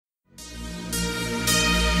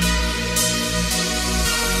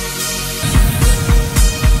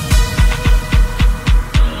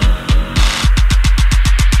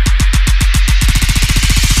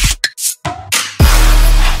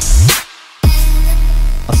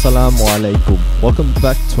Assalamu alaikum. Welcome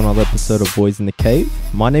back to another episode of Boys in the Cave.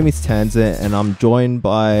 My name is Tanzim and I'm joined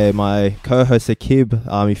by my co-host Aquib.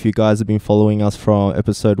 If you guys have been following us from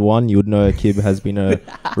episode 1, you would know Aquib has been a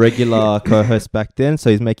regular co-host back then, so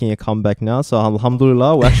he's making a comeback now. So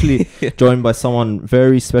alhamdulillah, we're actually joined by someone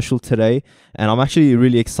very special today, and I'm actually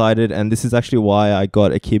really excited, and this is actually why I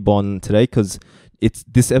got Aquib on today, because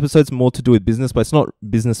this episode's more to do with business, but it's not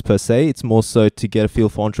business per se. It's more so to get a feel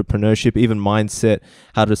for entrepreneurship, even mindset,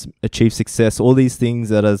 how to achieve success, all these things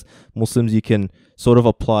that as Muslims you can sort of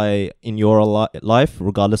apply in your life,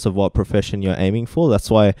 regardless of what profession you're aiming for.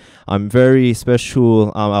 That's why I'm very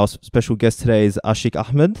special. Our special guest today is Ashik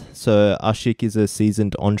Ahmed. So Ashik is a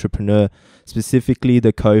seasoned entrepreneur, specifically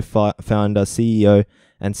the co-founder, CEO,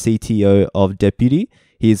 and CTO of Deputy.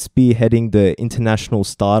 He is spearheading the international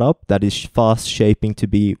startup that is fast shaping to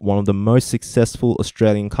be one of the most successful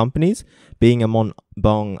Australian companies, being among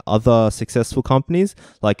other successful companies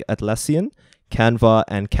like Atlassian, Canva,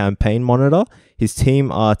 and Campaign Monitor. His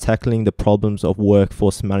team are tackling the problems of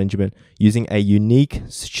workforce management using a unique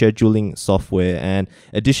scheduling software. And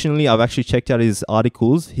additionally, I've actually checked out his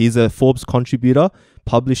articles. He's a Forbes contributor,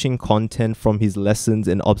 publishing content from his lessons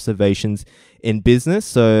and observations in business.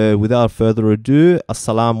 So without further ado,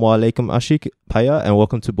 Assalamu alaikum Ashik, Paya, and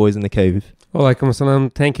welcome to Boys in the Cave. Walaikum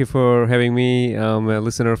assalam. Thank you for having me. I'm a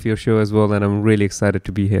listener of your show as well, and I'm really excited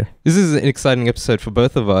to be here. This is an exciting episode for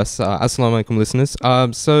both of us. Assalamu alaikum, listeners.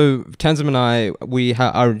 So Tanzim and I, we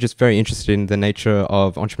are just very interested in the nature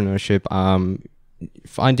of entrepreneurship,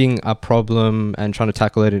 finding a problem and trying to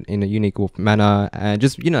tackle it in a unique manner, and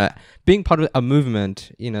just, being part of a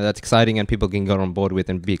movement, that's exciting and people can get on board with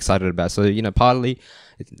and be excited about. So, partly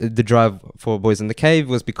the drive for Boys in the Cave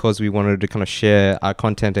was because we wanted to kind of share our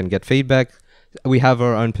content and get feedback. We have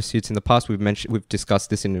our own pursuits in the past. We've discussed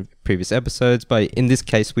this in previous episodes, but in this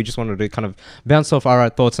case, we just wanted to kind of bounce off our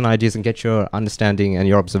thoughts and ideas and get your understanding and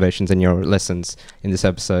your observations and your lessons in this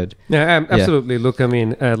episode. Yeah, absolutely. Yeah. Look,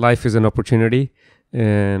 life is an opportunity,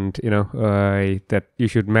 and that you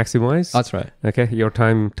should maximize. That's right. Okay, your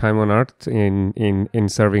time on earth in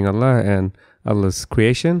serving Allah and Allah's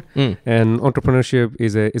creation. And entrepreneurship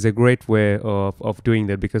is a great way of doing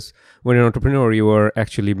that, because when you're an entrepreneur, you are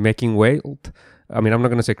actually making wealth. I'm not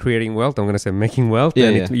going to say creating wealth. I'm going to say making wealth.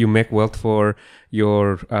 You make wealth for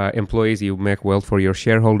your employees. You make wealth for your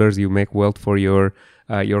shareholders. You make wealth for your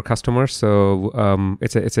customers. So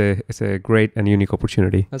it's a great and unique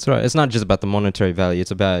opportunity. That's right. It's not just about the monetary value.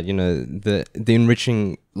 It's about the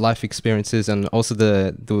enriching life experiences and also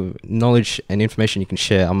the knowledge and information you can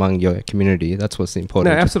share among your community. That's what's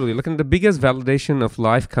important. No, absolutely. Look, and the biggest validation of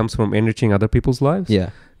life comes from enriching other people's lives. Yeah.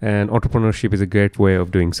 And entrepreneurship is a great way of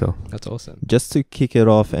doing so. That's awesome. Just to kick it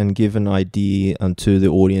off and give an idea to the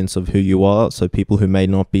audience of who you are, so people who may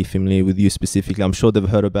not be familiar with you specifically, I'm sure they've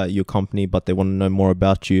heard about your company, but they want to know more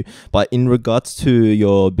about you. But in regards to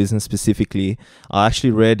your business specifically, I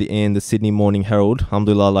actually read in the Sydney Morning Herald,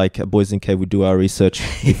 alhamdulillah, like Boys in Cave, we do our research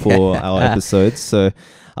before our episodes. So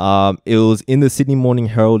it was in the Sydney Morning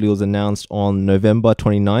Herald. It was announced on November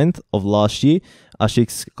 29th of last year.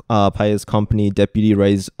 Ashik's Paya's company Deputy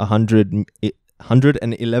raised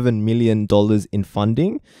 $111 million in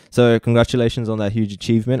funding. So congratulations on that huge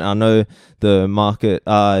achievement. I know the market,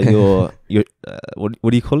 your what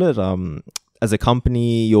do you call it? As a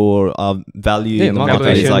company, your value in the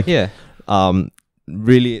market is like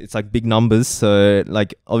really, it's like big numbers. So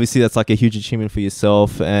like obviously that's like a huge achievement for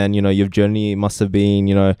yourself, and your journey must have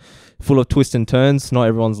been full of twists and turns. Not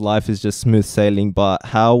everyone's life is just smooth sailing, but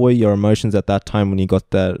how were your emotions at that time when you got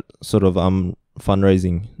that sort of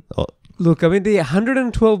fundraising? Look, the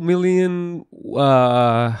 112 million,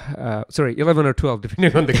 11 or 12,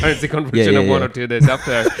 depending on the currency conversion of 1 or 2 days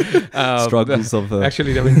after. Struggles of...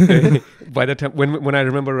 Actually, by the time, when I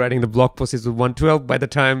remember writing the blog post, it was 112. By the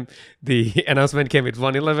time the announcement came, it's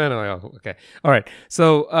 111. Oh, okay. All right.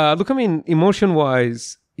 So,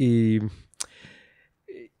 emotion-wise...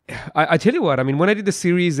 I tell you what, when I did the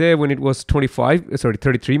Series A when it was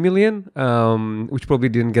 33 million, which probably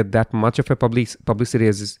didn't get that much of a publicity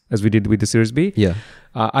as we did with the Series B. Yeah.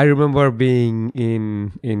 I remember being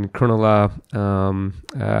in Cronulla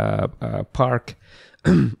Park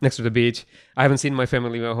next to the beach. I haven't seen my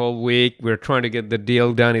family my whole week. We're trying to get the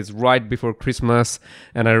deal done. It's right before Christmas.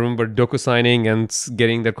 And I remember docu-signing and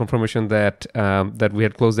getting that confirmation that we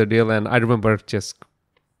had closed the deal. And I remember just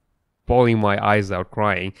bawling my eyes out,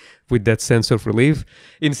 crying. with that sense of relief.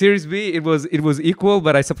 In Series B, it was equal,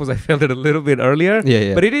 but I suppose I felt it a little bit earlier.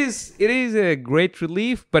 Yeah. But it is a great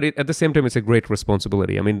relief, but at the same time, it's a great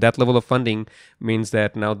responsibility. I mean, that level of funding means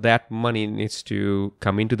that now that money needs to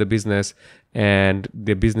come into the business, and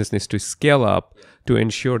the business needs to scale up to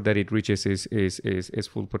ensure that it reaches its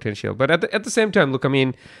full potential. But at the same time, look, I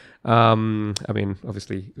mean,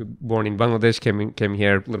 obviously, born in Bangladesh, came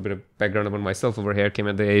here. A little bit of background about myself over here. Came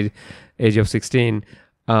at the age of 16.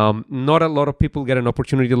 Not a lot of people get an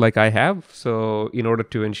opportunity like I have. So in order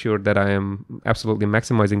to ensure that I am absolutely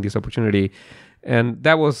maximizing this opportunity, and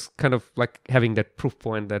that was kind of like having that proof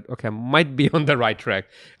point that, okay, I might be on the right track.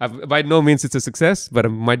 By no means it's a success, but I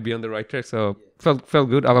might be on the right track. So felt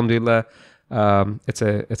good. Alhamdulillah.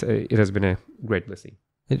 It has been a great blessing.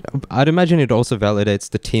 I'd imagine it also validates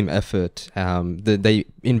the team effort. They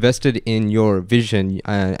invested in your vision,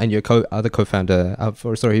 and your other co-founder,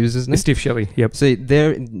 who's his name? Steve Shelley. Yep. So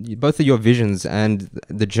both of your visions and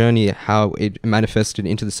the journey, how it manifested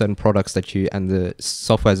into the certain products that you and the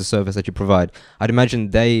software as a service that you provide. I'd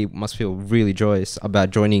imagine they must feel really joyous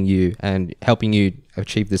about joining you and helping you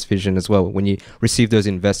achieve this vision as well. When you receive those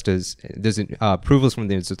investors, those approvals from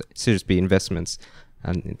the Series B investments.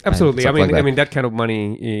 Absolutely. I mean, that kind of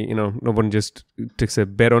money, no one just takes a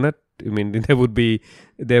bet on it. I mean, there would be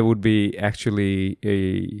actually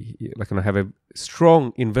have a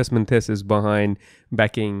strong investment thesis behind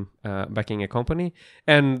backing a company,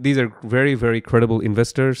 and these are very, very credible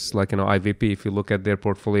investors. Like IVP, if you look at their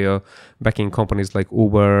portfolio, backing companies like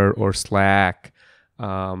Uber or Slack,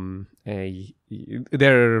 they're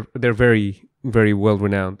very, very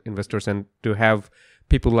well-renowned investors, and to have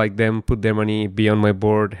people like them put their money, be on my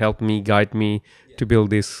board, help me, guide me to build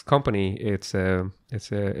this company. I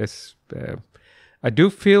do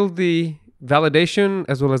feel the validation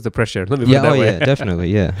as well as the pressure. Let me put it that way. Yeah, definitely,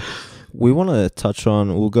 yeah. We want to touch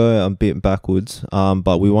on, we'll go a bit backwards,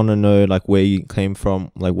 but we want to know like where you came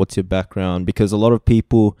from, like what's your background, because a lot of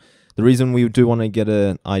people, the reason we do want to get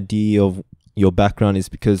an idea of your background is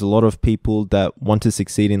because a lot of people that want to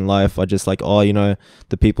succeed in life are just like, the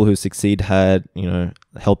people who succeed had,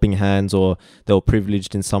 helping hands, or they were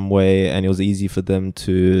privileged in some way, and it was easy for them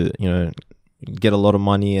to, get a lot of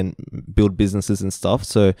money and build businesses and stuff.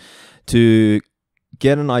 So to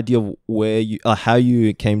get an idea of how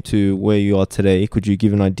you came to where you are today, could you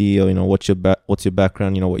give an idea, what's your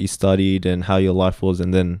background, what you studied and how your life was,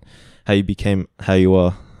 and then how you became how you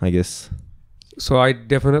are, I guess? So I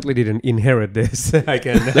definitely didn't inherit this.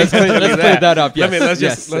 Let's clear that up.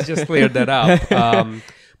 Yes. Let's just clear that up.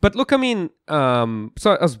 But look, I mean, so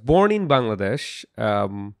I was born in Bangladesh,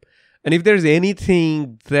 and if there's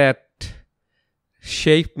anything that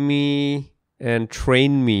shaped me and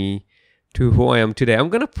trained me to who I am today, I'm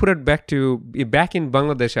gonna put it back in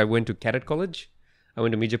Bangladesh. I went to Cadet College. I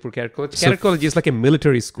went to Mijapur Cadet College. Cadet College is like a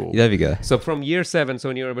military school. There we go. So from year 7, so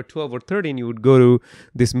when you were about 12 or 13, you would go to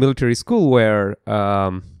this military school where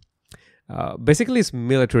basically it's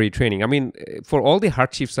military training. I mean, for all the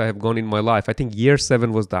hardships I have gone in my life, I think year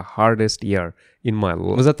 7 was the hardest year in my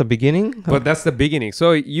life. Was that the beginning? But that's the beginning.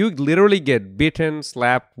 So you literally get beaten,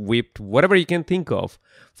 slapped, whipped, whatever you can think of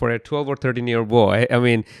for a 12 or 13-year boy. I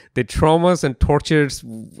mean, the traumas and tortures,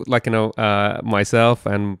 like, myself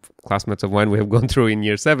and classmates of mine, we have gone through in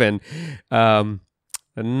year 7,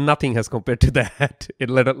 nothing has compared to that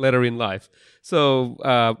later in life. So,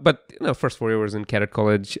 but first 4 years in Cadet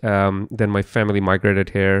College, then my family migrated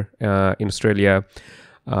here in Australia.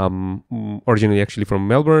 Originally actually from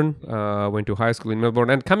Melbourne, went to high school in Melbourne,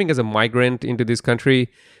 and coming as a migrant into this country.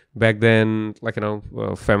 Back then,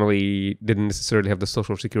 family didn't necessarily have the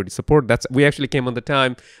social security support. We actually came on the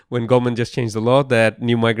time when government just changed the law that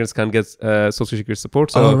new migrants can't get social security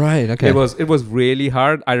support. So right, okay. It was really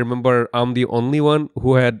hard. I remember I'm the only one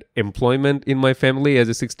who had employment in my family as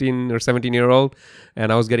a 16 or 17-year-old,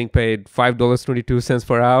 and I was getting paid $5.22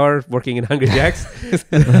 per hour working in Hungry Jack's.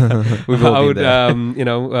 We've all been there.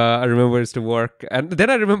 I remember it's to work, and then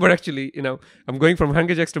I remember actually, I'm going from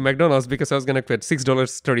Hungry Jack's to McDonald's because I was gonna get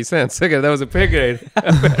 $6.30. Okay, that was a pay grade.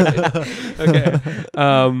 Okay,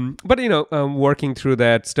 but working through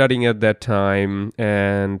that, studying at that time,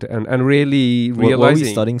 and really realizing. What were you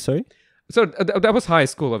studying? Sorry. So that was high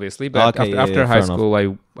school, obviously. But after high school,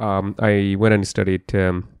 I went and studied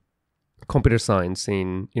computer science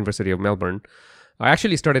in University of Melbourne. I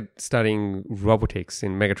actually started studying robotics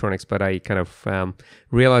in mechatronics, but I kind of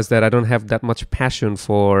realized that I don't have that much passion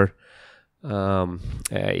for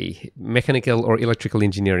a mechanical or electrical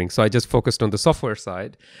engineering. So I just focused on the software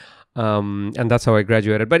side, and that's how I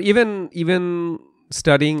graduated. But even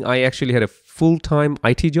studying, I actually had a full-time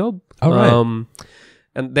IT job. All right.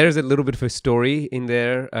 And there's a little bit of a story in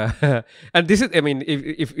there. And this is, I mean,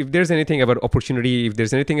 if there's anything about opportunity, if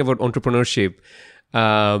there's anything about entrepreneurship,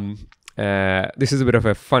 this is a bit of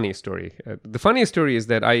a funny story. The funniest story is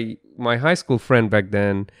that my high school friend back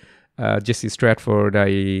then, Jesse Stratford,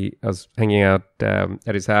 I was hanging out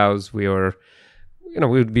at his house. We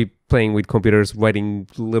would be playing with computers, writing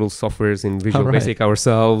little softwares in Visual Basic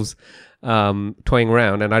ourselves, toying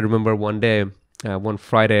around. And I remember one day, one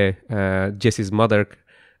Friday, Jesse's mother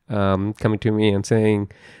coming to me and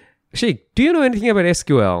saying, Ashik, do you know anything about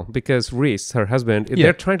SQL? Because Reese, her husband,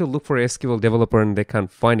 they're trying to look for an SQL developer and they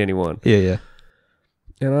can't find anyone. Yeah.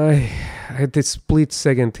 And I had this split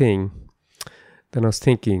second thing. Then I was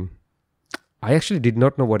thinking, I actually did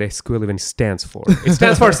not know what SQL even stands for. It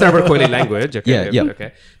stands for Server Query Language. Okay,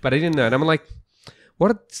 okay. But I didn't know. And I'm like,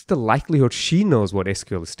 what's the likelihood she knows what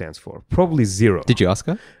SQL stands for? Probably 0. Did you ask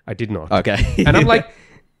her? I did not. Okay. And I'm like,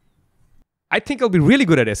 I think I'll be really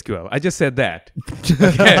good at SQL. I just said that.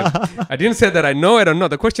 Okay. I didn't say that I know it or not.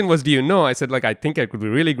 The question was, do you know? I said, like, I think I could be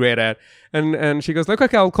really great at. And she goes, like,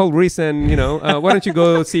 okay, I'll call Reese and, why don't you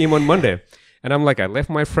go see him on Monday? And I'm like, I left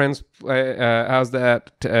my friend's house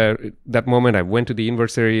that moment. I went to the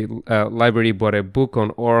university library, bought a book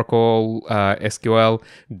on Oracle, SQL,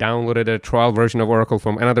 downloaded a trial version of Oracle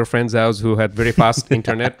from another friend's house who had very fast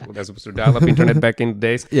internet, as opposed to dial-up internet back in the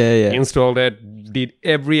days. Installed it, did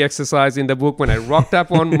every exercise in the book. When I rocked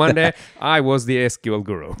up on Monday, I was the SQL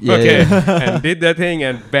guru. And did that thing,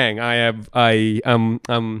 and bang, I'm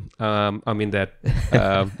in that.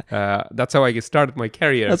 That's how I started my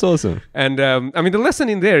career. That's awesome. And the lesson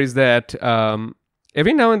in there is that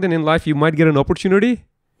every now and then in life, you might get an opportunity.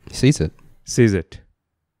 Seize it.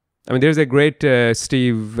 I mean, there's a great Richard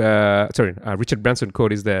Branson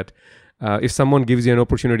quote is that if someone gives you an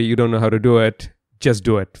opportunity, you don't know how to do it, just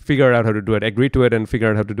do it. Figure out how to do it. Agree to it and figure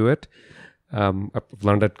out how to do it. I've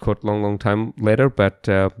learned that quote long time later, but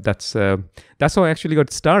that's how I actually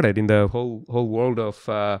got started in the whole world of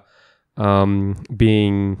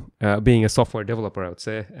being a software developer, I would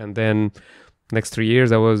say. And then next 3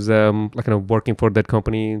 years, I was working for that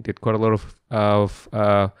company. Did quite a lot of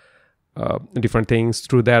different things.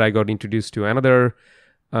 Through that, I got introduced to another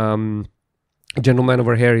gentleman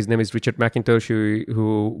over here. His name is Richard McIntosh,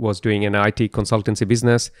 who was doing an IT consultancy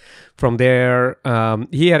business. From there,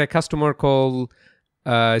 he had a customer called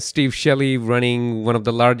Steve Shelley, running one of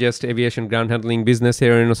the largest aviation ground handling business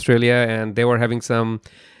here in Australia, and they were having some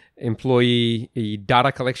employee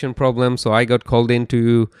data collection problem. So I got called in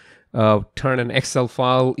to turn an Excel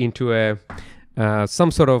file into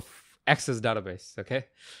some sort of Access database. Okay.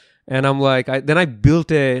 And I'm like, then I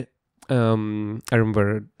built I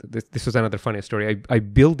remember this was another funny story. I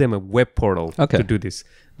built them a web portal to do this,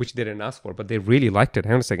 which they didn't ask for, but they really liked it.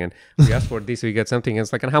 Hang on a second. We asked for this, we get something. And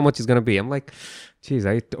it's like, and how much is going to be? I'm like, geez,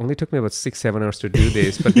 it only took me about 6-7 hours to do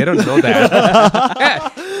this, but they don't know that. Yeah,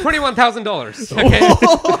 $21,000. Okay.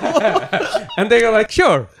 And they go like,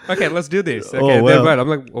 sure. Okay, let's do this. Okay. I'm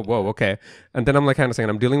like, oh, whoa, okay. And then I'm like, hang on a second.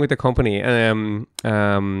 I'm dealing with a company, and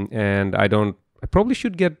I probably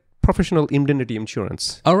should get professional indemnity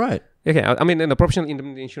insurance. All right. Okay, I mean, and the professional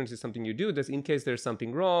indemnity insurance is something you do. That's in case there's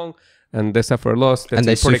something wrong and they suffer a loss. That's and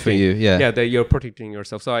they sue for you, yeah. Yeah, you're protecting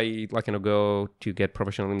yourself. So I go to get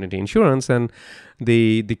professional indemnity insurance, and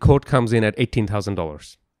the quote comes in at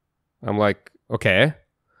 $18,000. I'm like, okay,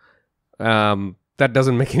 that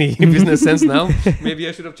doesn't make any business sense now. Maybe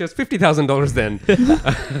I should have just $50,000 then.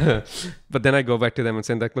 But then I go back to them and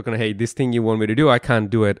say, like, look, hey, this thing you want me to do, I can't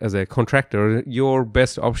do it as a contractor. Your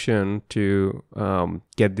best option to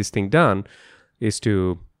get this thing done is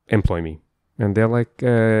to employ me. And they're like,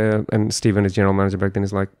 and Steven, his general manager back then,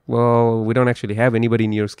 is like, well, we don't actually have anybody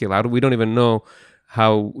in your skill. We don't even know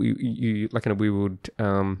how we would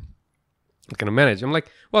manage. I'm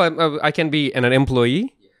like, well, I can be an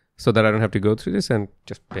employee, so that I don't have to go through this, and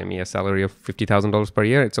just pay me a salary of $50,000 per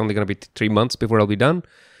year. It's only going to be 3 months before I'll be done.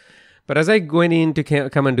 But as I go in to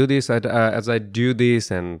come and do this, as I do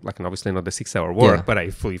this, and obviously not the 6-hour work, but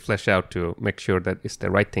I fully flesh out to make sure that it's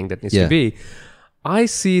the right thing that needs to be, I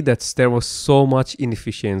see that there was so much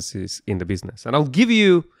inefficiencies in the business. And I'll give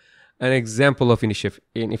you an example of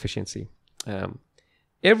inefficiency.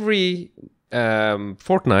 Every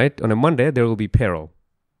fortnight on a Monday, there will be payroll.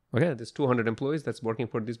 Okay, there's 200 employees that's working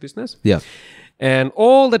for this business. Yeah. And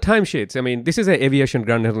all the timesheets, I mean, this is an aviation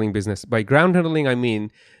ground handling business. By ground handling, I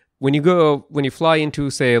mean, when you fly into,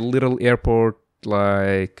 say, a little airport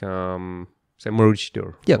like, say,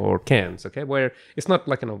 Maroochydore or Cairns, okay, where it's not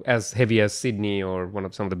as heavy as Sydney or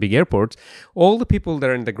some of the big airports, all the people that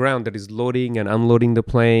are in the ground that is loading and unloading the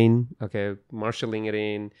plane, okay, marshalling it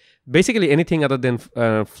in, basically anything other than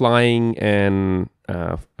flying and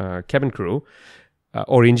cabin crew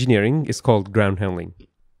or engineering is called ground handling.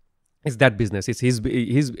 It's that business. It's his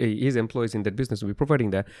employees in that business will be providing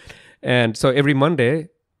that. And so every Monday,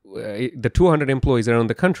 the 200 employees around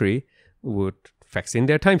the country would fax in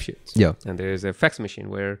their timesheets. Yeah. And there's a fax machine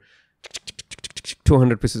where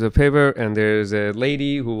 200 pieces of paper, and there's a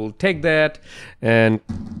lady who will take that and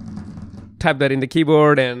type that in the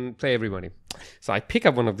keyboard and pay everybody. So I pick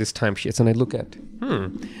up one of these timesheets and I look at,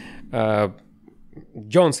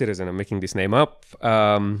 John Citizen, I'm making this name up,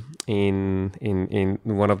 in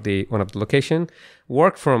one of the location,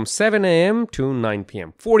 work from 7 a.m. to 9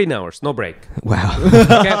 p.m. 14 hours, no break. Wow.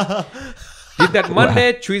 Okay? Did that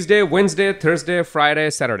Monday, Tuesday, Wednesday, Thursday, Friday,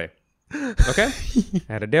 Saturday. Okay?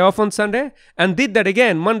 Had a day off on Sunday and did that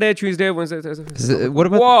again Monday, Tuesday, Wednesday, Thursday. What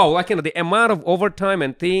about the amount of overtime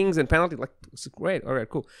and things and penalty, it's great. All right,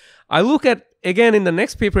 cool. I look at again in the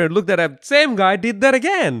next paper and look that up. Same guy did that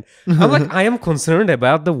again. I'm like, I am concerned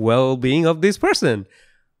about the well-being of this person.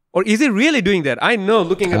 Or is he really doing that? I know,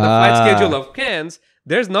 looking at the flight schedule of Cairns,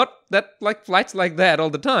 there's not that flights like that all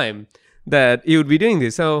the time that he would be doing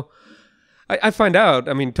this. So I find out,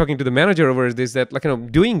 talking to the manager over this, that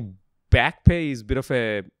doing back pay is a bit of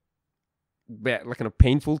a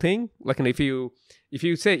painful thing. If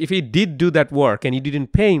he did do that work and he didn't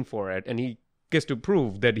pay him for it, and he gets to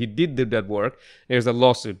prove that he did do that work, there's a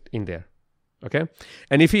lawsuit in there. Okay,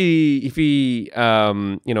 and if he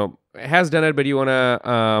has done it, but you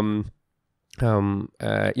wanna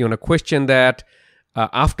question that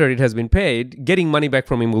after it has been paid, getting money back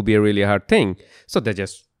from him will be a really hard thing. So they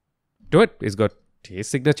just do it. He's got his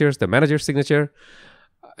signatures, the manager's signature.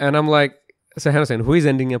 And I'm like, so Hannah, who is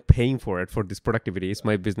ending up paying for it for this productivity? It's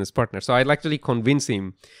my business partner. So I'd actually convince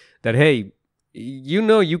him that, hey,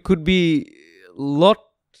 you could be a lot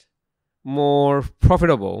more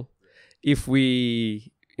profitable if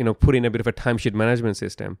we, put in a bit of a timesheet management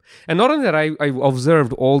system. And not only that, I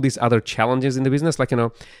observed all these other challenges in the business, the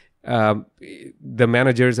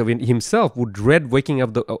managers of himself would dread waking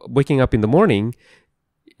up in the morning,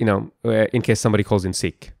 in case somebody calls in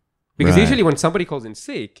sick. Because usually when somebody calls in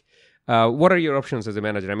sick, what are your options as a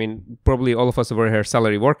manager? Probably all of us over here are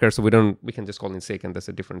salary workers, so we can just call in sick, and that's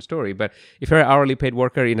a different story. But if you're an hourly paid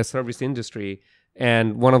worker in a service industry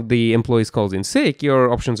and one of the employees calls in sick,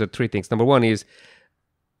 your options are three things. Number one is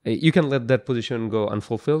you can let that position go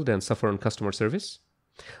unfulfilled and suffer on customer service.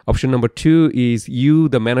 Option number two is you,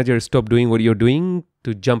 the manager, stop doing what you're doing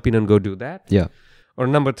to jump in and go do that. Yeah. Or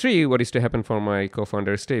number three, what used to happen for my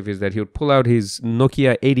co-founder, Steve, is that he would pull out his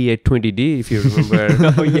Nokia 8820D, if you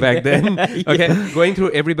remember back then. Okay, going through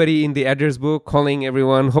everybody in the address book, calling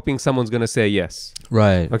everyone, hoping someone's going to say yes.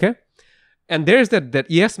 Right. Okay? And there's that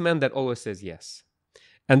yes man that always says yes.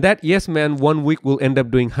 And that yes man 1 week will end up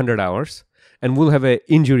doing 100 hours and will have an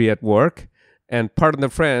injury at work. And pardon the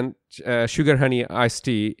French, sugar honey iced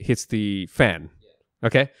tea hits the fan.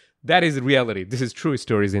 Okay? That is reality. This is true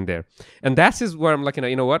stories in there. And that is where I'm like,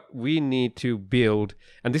 you know what? We need to build,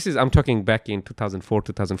 and this is, I'm talking back in 2004,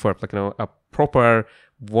 a proper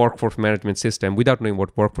workforce management system without knowing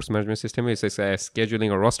what workforce management system is. It's a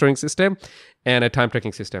scheduling or rostering system and a time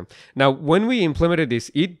tracking system. Now, when we implemented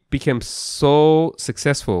this, it became so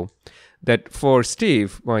successful that for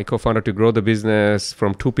Steve, my co-founder, to grow the business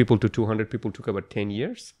from 2 people to 200 people took about 10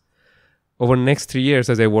 years. Over the next 3 years,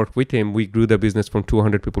 as I worked with him, we grew the business from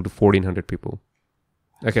 200 people to 1,400 people.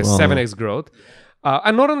 Okay, wow. 7x growth.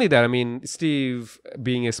 And not only that, Steve,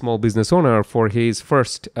 being a small business owner for his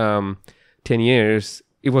first 10 years,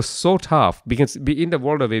 it was so tough because in the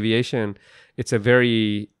world of aviation, it's a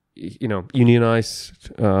very unionized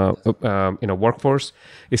workforce.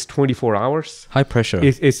 It's 24 hours. High pressure.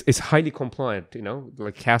 It's highly compliant.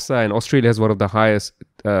 Like CASA, and Australia has one of the highest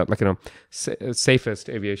safest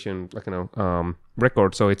aviation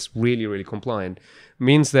record. So it's really, really compliant.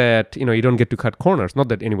 Means that you don't get to cut corners. Not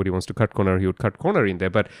that anybody wants to cut corner. He would cut corner in there,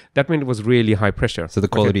 but that meant it was really high pressure. So the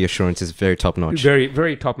quality assurance is very top notch. Very,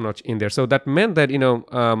 very top notch in there. So that meant that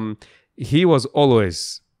he was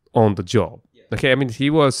always on the job. Okay, he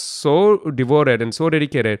was so devoted and so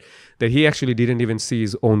dedicated that he actually didn't even see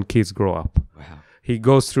his own kids grow up. Wow. He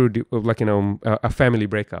goes through a family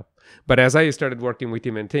breakup. But as I started working with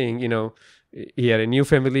him and he had a new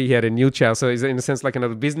family, he had a new child. So in a sense,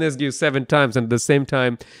 the business grew 7 times, and at the same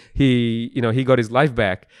time, he got his life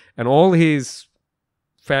back, and all his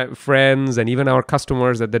friends and even our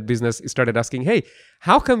customers at that business started asking, "Hey,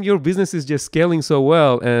 how come your business is just scaling so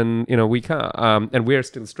well, and we can't, and we're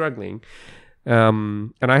still struggling?"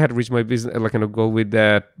 And I had reached my business goal with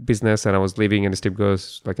that business, and I was leaving, and Steve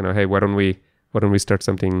goes "Hey, why don't we start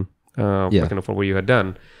something for what you had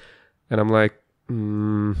done?" And I'm like,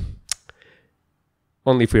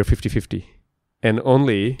 only if we're 50-50 and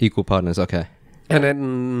only equal partners. Okay. And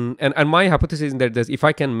then, and my hypothesis is that if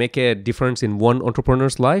I can make a difference in one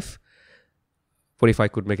entrepreneur's life, what if I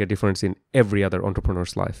could make a difference in every other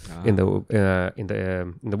entrepreneur's life in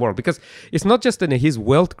the world? Because it's not just that his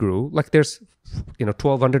wealth grew. Like there's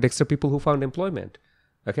 1,200 extra people who found employment.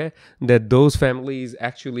 Okay, that those families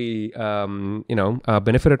actually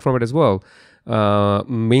benefited from it as well.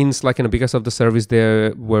 Means like because of the service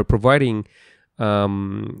they were providing,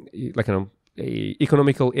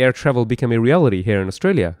 economical air travel became a reality here in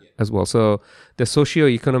Australia as well. So the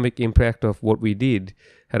socio-economic impact of what we did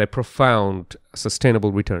had a profound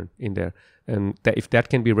sustainable return in there. And that if that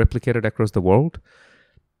can be replicated across the world,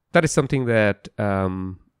 that is something that,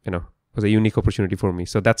 was a unique opportunity for me.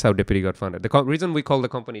 So that's how Deputy got founded. The reason we call the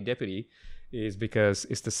company Deputy is because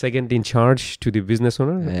it's the second in charge to the business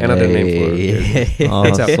owner. Another name for it.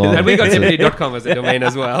 And we got deputy.com as a domain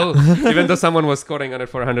as well, even though someone was quoting on it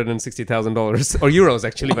for $160,000 or euros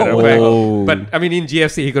actually. But I mean, in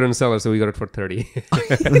GFC, he couldn't sell it, so we got it for 30.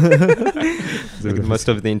 Most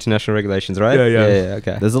of the international regulations, right? Yeah.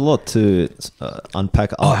 Okay. There's a lot to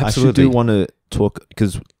unpack. I actually do want to talk,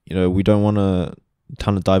 because, we don't want to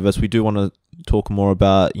kind of diverse. We do want to talk more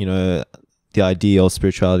about, the idea of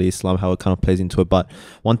spirituality, Islam, how it kind of plays into it. But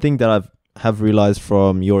one thing that have realized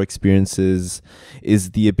from your experiences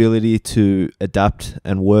is the ability to adapt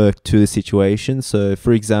and work to the situation. So,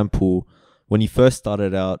 for example, when you first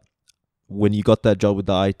started out, when you got that job with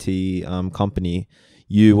the IT company,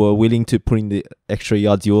 you were willing to put in the extra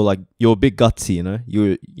yards. You were a bit gutsy,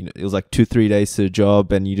 it was like 2-3 days to the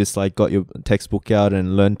job, and you just like got your textbook out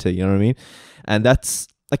and learned it, you know what I mean? And that's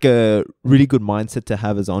like a really good mindset to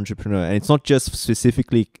have as an entrepreneur. And it's not just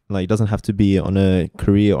specifically, like, it doesn't have to be on a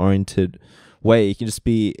career oriented way. It can just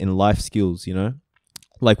be in life skills,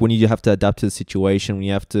 like when you have to adapt to the situation, when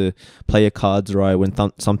you have to play your cards right, when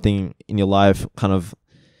something in your life kind of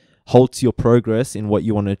halts your progress in what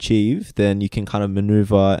you want to achieve, then you can kind of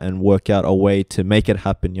maneuver and work out a way to make it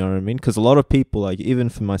happen. You know what I mean? Because a lot of people, like even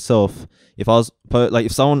for myself, if I was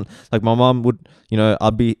if someone like my mom would,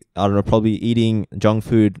 I'd be, I don't know, probably eating junk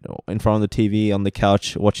food in front of the TV on the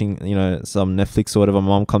couch watching, some Netflix or whatever. My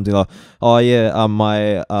mom comes in like, oh yeah,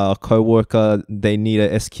 my co-worker, they need a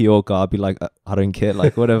SQL guy. I'd be like, I don't care,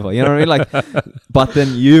 like whatever. You know what I mean? Like, but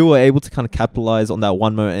then you were able to kind of capitalize on that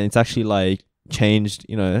one moment, and it's actually like changed,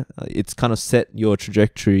 it's kind of set your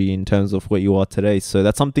trajectory in terms of what you are today. So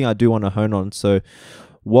that's something I do want to hone on. So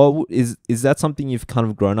what is that something you've kind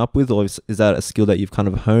of grown up with, or is that a skill that you've kind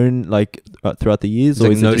of honed like throughout the years,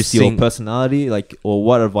 or is it just your personality, like, or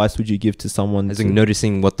what advice would you give to someone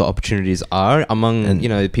noticing what the opportunities are among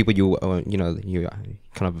people you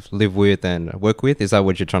kind of live with and work with? Is that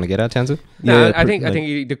what you're trying to get at, Tanzim? Yeah, I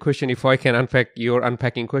think the question, if I can unpack your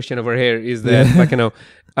unpacking question over here, is that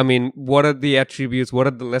I mean, what are the attributes, what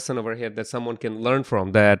are the lesson over here that someone can learn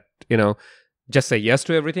from that, just say yes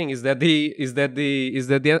to everything? Is that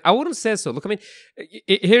the I wouldn't say so. Look, I mean,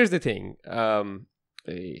 here's the thing.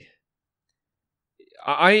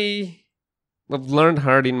 I have learned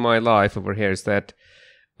hard in my life over here is that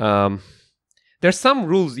there's some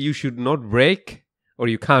rules you should not break, or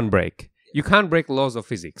you can't break. You can't break laws of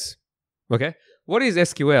physics. Okay? What is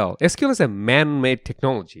SQL? SQL is a man-made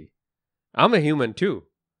technology. I'm a human too.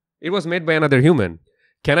 It was made by another human.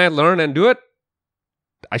 Can I learn and do it?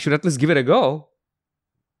 I should at least give it a go.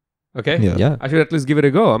 Okay? Yeah. I should at least give it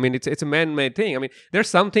a go. I mean, it's a man-made thing. I mean, there's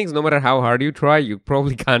some things, no matter how hard you try, you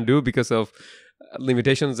probably can't do because of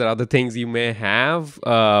limitations or other things you may have.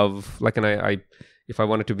 If I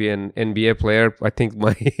wanted to be an NBA player, I think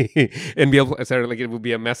my it would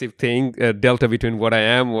be a massive thing, delta between what I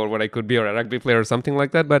am or what I could be, or a rugby player or something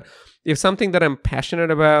like that. But if something that I'm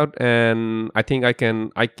passionate about, and I think I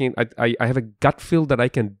have a gut feel that I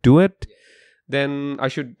can do it, then I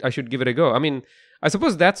should give it a go. I mean, I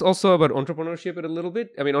suppose that's also about entrepreneurship a little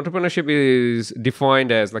bit. I mean, entrepreneurship is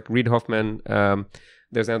defined as, like, Reid Hoffman.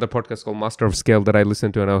 There's another podcast called Master of Scale that I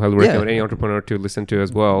listen to, and I'll recommend any entrepreneur to listen to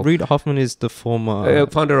as well. Reid Hoffman is the former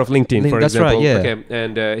founder of LinkedIn, for that's example. Right, yeah. Okay.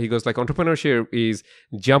 And he goes, like, entrepreneurship is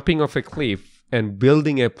jumping off a cliff and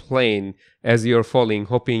building a plane as you're falling,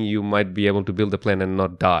 hoping you might be able to build a plane and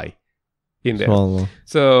not die in there.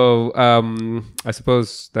 So I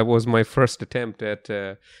suppose that was my first attempt at.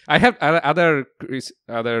 I have other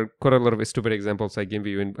quite a lot of stupid examples I gave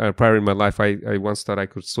you prior in my life. I once thought I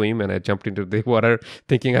could swim, and I jumped into the water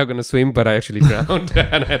thinking I'm gonna swim, but I actually drowned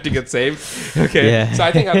and I had to get saved. Okay, yeah. So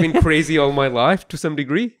I think I've been crazy all my life to some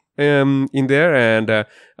degree in there, and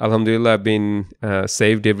Alhamdulillah, I've been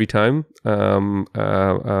saved every time.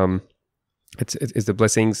 It's the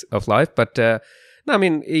blessings of life, but. No, I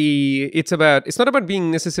mean, it's not about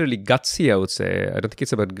being necessarily gutsy, I would say. I don't think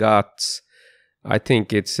it's about guts. I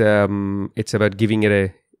think it's about giving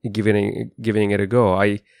it a go.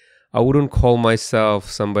 I wouldn't call myself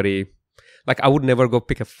somebody, like I would never go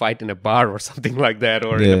pick a fight in a bar or something like that,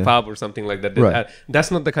 or in a pub or something like that. Right.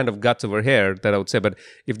 That's not the kind of guts over here that I would say. But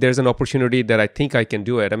if there's an opportunity that I think I can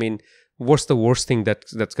do it, I mean, what's the worst thing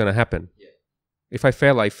that's going to happen? Yeah. If I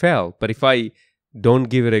fail, I fail. But if I don't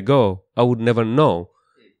give it a go, I would never know.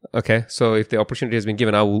 Okay, so if the opportunity has been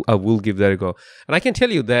given, I will give that a go. And I can tell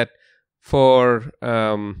you that for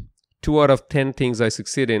 2 out of 10 things I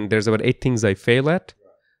succeed in, there's about 8 things I fail at.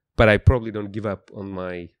 But I probably don't give up on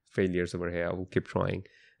my failures over here. I will keep trying.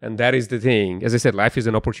 And that is the thing. As I said, life is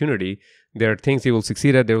an opportunity. There are things you will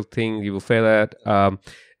succeed at. There are things you will fail at.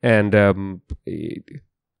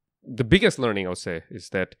 The biggest learning, I would say, is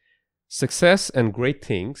that success and great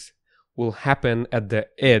things will happen at the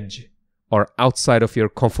edge or outside of your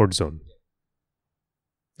comfort zone.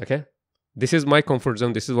 Okay? This is my comfort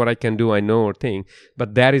zone. This is what I can do. I know or think.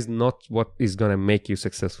 But that is not what is going to make you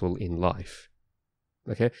successful in life.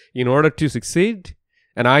 Okay? In order to succeed,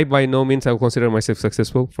 and I by no means I will consider myself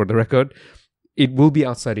successful, for the record, it will be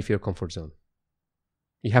outside of your comfort zone.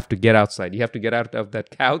 You have to get outside. You have to get out of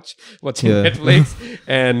that couch, watching Netflix,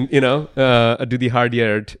 and do the hard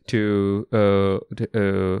yard to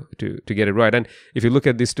get it right. And if you look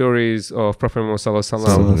at the stories of Prophet Muhammad Sallallahu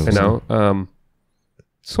Alaihi Wasallam,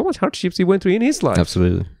 so much hardships he went through in his life.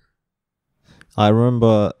 Absolutely. I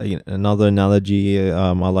remember another analogy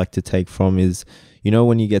I like to take from is,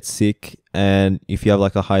 when you get sick and if you have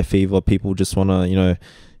like a high fever, people just want to,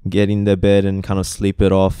 get in their bed and kind of sleep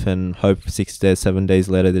it off and hope 6 days, 7 days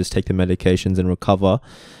later they just take the medications and recover.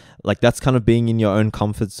 Like that's kind of being in your own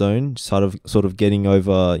comfort zone, sort of getting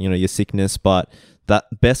over, your sickness. But that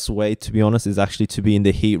best way, to be honest, is actually to be in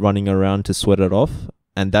the heat, running around to sweat it off.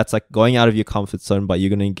 And that's like going out of your comfort zone, but you're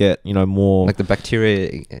going to get, more... Like the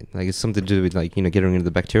bacteria, like it's something to do with like, getting rid of the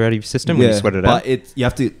bacteria out of your system when you sweat it out. But you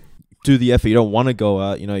have to do the effort. You don't want to go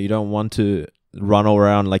out, you don't want to run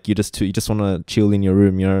around, like you just want to chill in your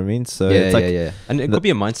room, you know what I mean? So it's like, and it could be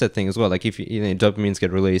a mindset thing as well. Like if dopamines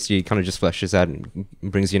get released, you kind of just flushes out and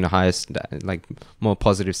brings you in a higher, like more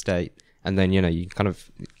positive state, and then you kind of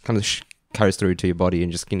carries through to your body and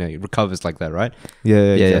just recovers like that, right?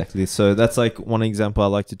 Yeah, exactly. So that's like one example I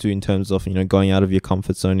like to do in terms of going out of your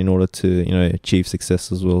comfort zone in order to achieve success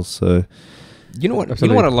as well. So you know what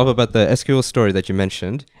I love about the SQL story that you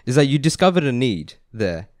mentioned is that you discovered a need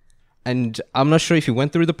there. And I'm not sure if you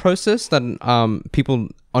went through the process that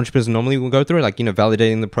entrepreneurs normally will go through, like,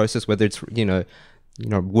 validating the process, whether it's,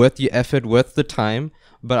 worth your effort, worth the time.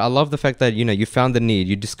 But I love the fact that, you found the need,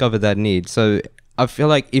 you discovered that need. So I feel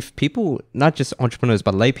like if people, not just entrepreneurs,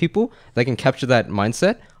 but lay people, they can capture that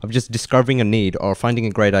mindset of just discovering a need or finding a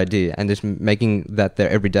great idea and just making that there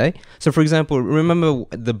every day. So, for example, remember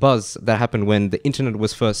the buzz that happened when the internet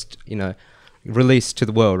was first, released to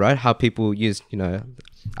the world, right? How people used,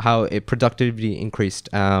 how productivity increased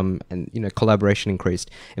and collaboration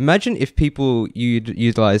increased. Imagine if people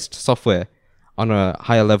utilized software on a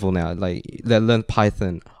higher level now, like they learn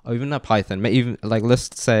Python, or even not Python, even like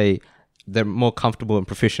let's say they're more comfortable and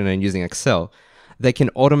proficient in using Excel. They can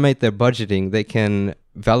automate their budgeting. They can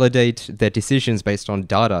validate their decisions based on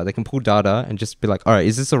data. They can pull data and just be like, all right,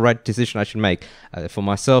 is this the right decision I should make for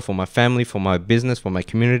myself, for my family, for my business, for my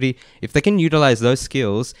community? If they can utilize those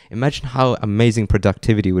skills, imagine how amazing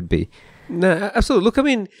productivity would be. No, absolutely. Look, I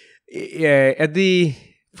mean,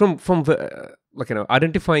 from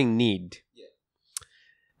identifying need.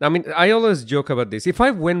 I mean, I always joke about this. If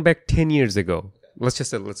I went back 10 years ago,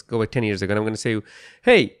 let's go back 10 years ago, and I'm going to say,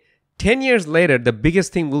 hey, 10 years later, the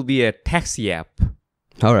biggest thing will be a taxi app.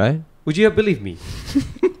 All right. Would you have believed me?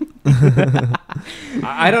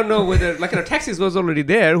 I don't know whether, taxis was already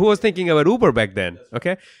there. Who was thinking about Uber back then?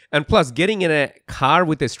 Okay. And plus, getting in a car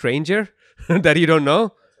with a stranger that you don't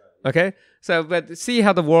know. Okay. So, but see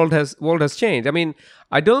how the world has changed. I mean,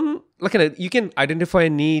 you can identify a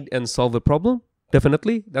need and solve a problem.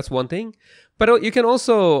 Definitely. That's one thing. But you can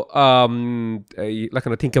also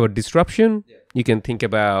think about disruption. Yeah. You can think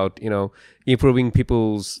about, improving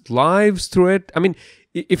people's lives through it. I mean,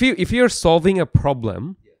 if you're solving a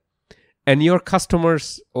problem and your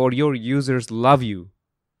customers or your users love you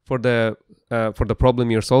for the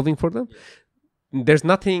problem you're solving for them, there's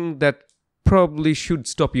nothing that probably should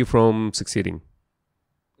stop you from succeeding.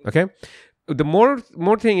 Okay? The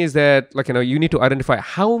more thing is that you need to identify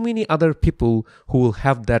how many other people who will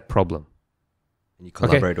have that problem. And you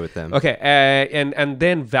collaborate with them. Okay, and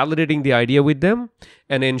then validating the idea with them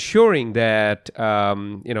and ensuring that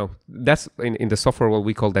that's in the software world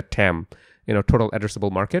we call that TAM, total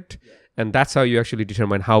addressable market, and that's how you actually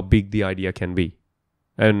determine how big the idea can be.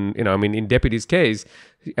 And in Deputy's case,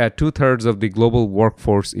 2/3 of the global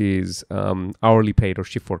workforce is hourly paid or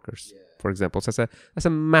shift workers, for example. So that's a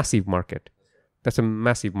massive market. That's a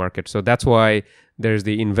massive market. So that's why there's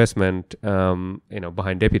the investment,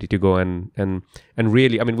 behind Deputy to go and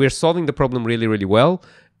really, we're solving the problem really, really well.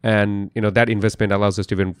 And, that investment allows us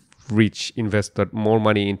to even invest more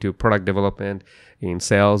money into product development, in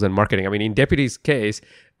sales and marketing. In Deputy's case,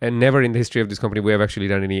 and never in the history of this company, we have actually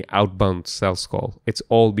done any outbound sales call. It's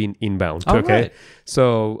all been inbound. Okay. Right.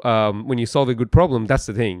 So when you solve a good problem, that's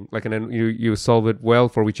the thing. And then you solve it well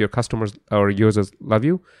for which your customers or users love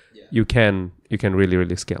you. Yeah. You can really,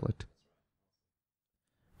 really scale it.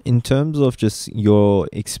 In terms of just your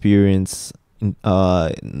experience,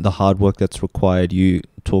 the hard work that's required, you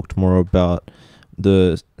talked more about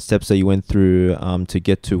the steps that you went through to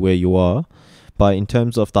get to where you are. But in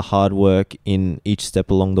terms of the hard work in each step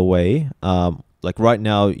along the way, right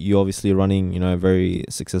now, you're obviously running, a very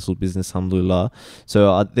successful business, alhamdulillah. So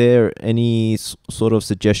are there any sort of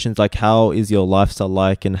suggestions, how is your lifestyle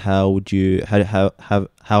like, and how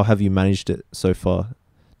have you managed it so far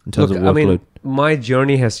in terms of workload? My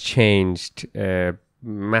journey has changed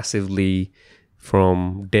massively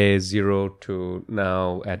from day 0 to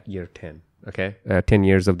now at year 10. Okay, 10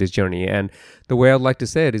 years of this journey. And the way I'd like to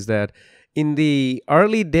say it is that in the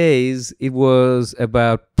early days, it was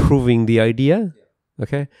about proving the idea.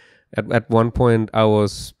 Okay, at one point, I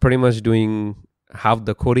was pretty much doing half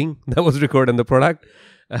the coding that was recorded in the product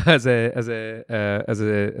as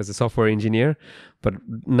a software engineer. But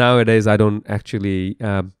nowadays, I don't actually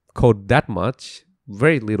code that much.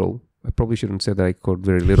 Very little. I probably shouldn't say that I code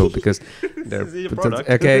very little because they're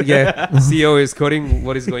okay. Yeah, CEO is coding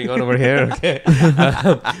what is going on over here. Okay,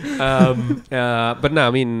 but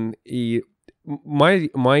no,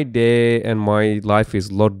 my day and my life is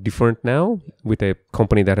a lot different now with a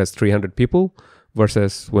company that has 300 people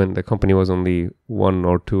versus when the company was only 1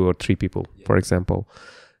 or 2 or 3 people, for example.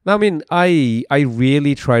 Now, I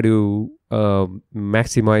really try to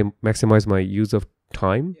maximize my use of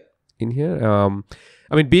time in here.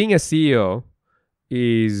 Being a CEO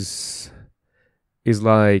is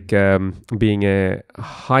like being a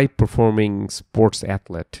high-performing sports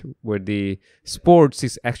athlete, where the sports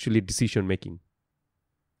is actually decision-making.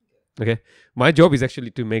 Okay? My job is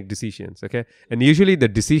actually to make decisions, okay? And usually the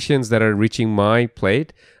decisions that are reaching my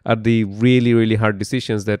plate are the really, really hard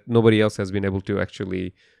decisions that nobody else has been able to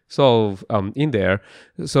actually solve in there.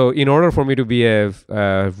 So in order for me to be a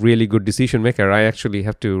really good decision maker, I actually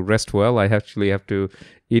have to rest well. I actually have to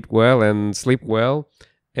eat well and sleep well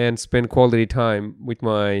and spend quality time with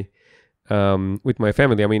my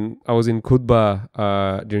family. I was in Khutbah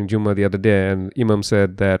during Jummah the other day, and Imam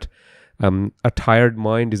said that a tired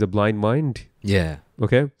mind is a blind mind. Yeah.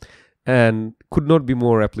 Okay? And could not be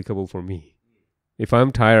more applicable for me. If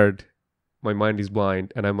I'm tired, my mind is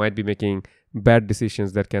blind, and I might be making bad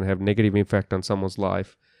decisions that can have negative impact on someone's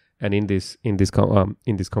life, and in this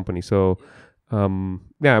company. So, I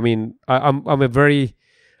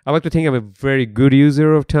like to think I'm a very good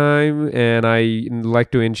user of time, and I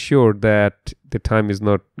like to ensure that the time is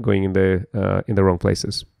not going in the wrong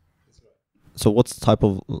places. So, what's the type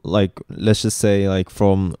of let's just say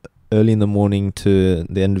from early in the morning to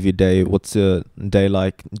the end of your day, what's your day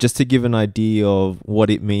like? Just to give an idea of what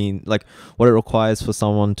it means, what it requires for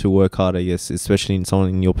someone to work hard, I guess, especially in someone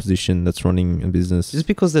in your position that's running a business. Just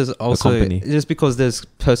because there's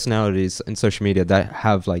personalities in social media that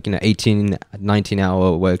have 18,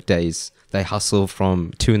 19-hour work days. They hustle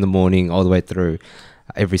from 2 a.m. all the way through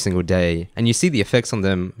every single day. And you see the effects on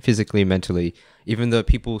them physically, mentally. Even though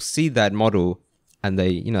people see that model and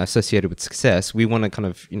they, associate it with success, we want to kind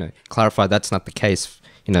of, clarify that's not the case,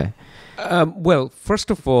 Well,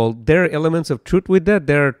 first of all, there are elements of truth with that.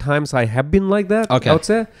 There are times I have been like that, okay, I would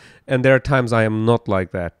say, and there are times I am not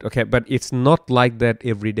like that. Okay, but it's not like that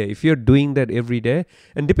every day. If you're doing that every day,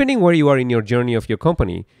 and depending where you are in your journey of your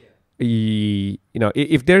company,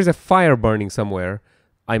 if there's a fire burning somewhere,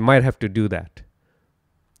 I might have to do that.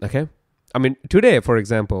 Okay. Today, for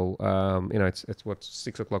example, it's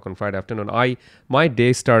 6 o'clock on Friday afternoon. My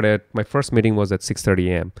day started. My first meeting was at 6:30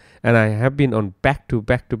 a.m. and I have been on back to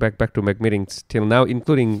back meetings till now,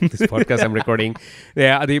 including this podcast I'm recording.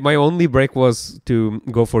 Yeah, my only break was to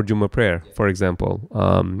go for Jummah prayer, for example.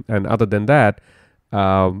 And other than that,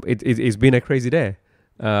 it's been a crazy day.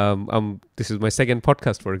 This is my second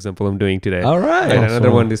podcast, for example, I'm doing today. All right. And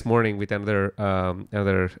another one this morning with another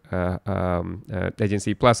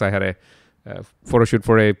agency. Plus, I had a photo shoot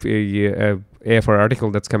for a AFR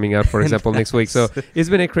article that's coming out, for example, next week. So it's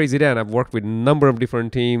been a crazy day, and I've worked with a number of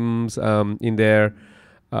different teams in there.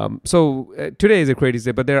 So today is a crazy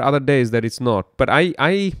day, but there are other days that it's not. But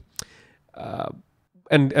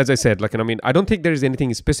and as I said, like, I mean, I don't think there is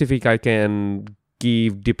anything specific I can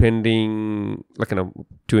give depending, like,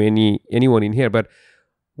 to anyone in here. But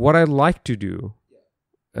what I like to do,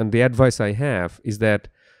 and the advice I have, is that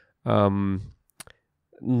no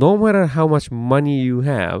matter how much money you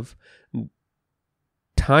have,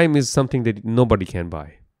 time is something that nobody can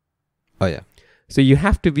buy. Oh, yeah. So you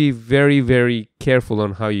have to be very, very careful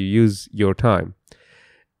on how you use your time.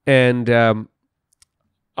 And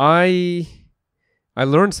I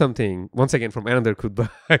learned something, once again, from another khutbah,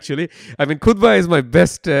 actually. I mean, khutbah is my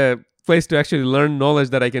best place to actually learn knowledge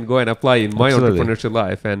that I can go and apply in my entrepreneurial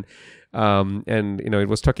life. And it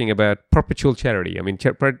was talking about perpetual charity. I mean,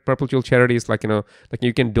 perpetual charity is like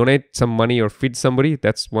you can donate some money or feed somebody.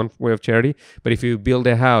 That's one way of charity. But if you build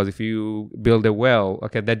a house, if you build a well,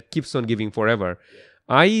 okay, that keeps on giving forever.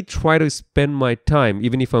 Yeah. I try to spend my time,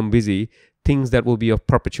 even if I'm busy, things that will be of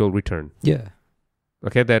perpetual return. Yeah.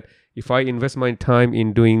 Okay, that if I invest my time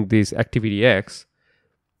in doing this activity X,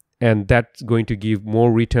 and that's going to give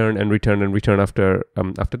more return after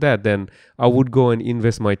that, then I would go and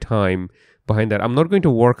invest my time behind that. I'm not going to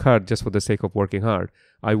work hard just for the sake of working hard.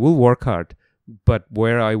 I will work hard, but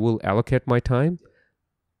where I will allocate my time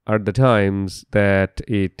are the times that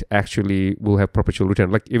it actually will have perpetual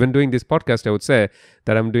return. Like even doing this podcast, I would say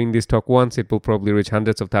that I'm doing this talk once, it will probably reach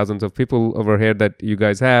hundreds of thousands of people over here that you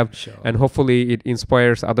guys have. Sure. And hopefully it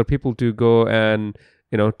inspires other people to go and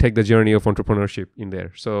take the journey of entrepreneurship in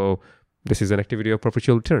there. So this is an activity of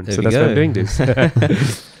perpetual return. So that's why I'm doing this.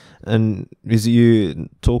 And as you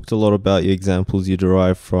talked a lot about your examples you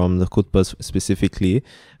derived from the khutbah specifically,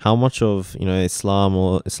 how much of Islam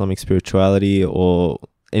or Islamic spirituality or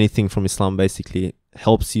anything from Islam basically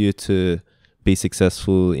helps you to be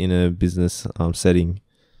successful in a business setting?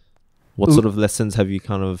 What sort of lessons have you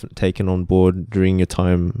kind of taken on board during your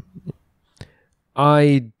time?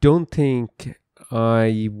 I don't think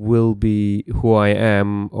I will be who I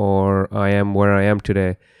am, or I am where I am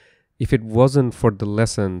today, if it wasn't for the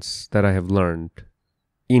lessons that I have learned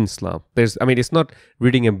in Islam. It's not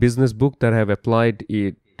reading a business book that I have applied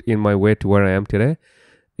it in my way to where I am today.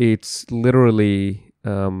 It's literally,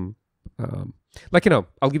 I'll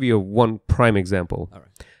give you one prime example. All right.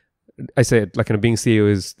 I said, being CEO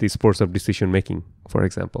is the sports of decision making, for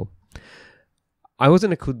example. I was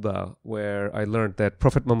in a khutbah where I learned that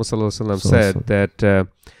Prophet Muhammad said that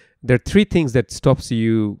there are three things that stops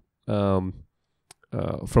you from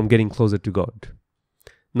getting closer to God.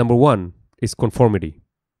 Number one is conformity.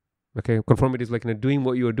 Okay, conformity is doing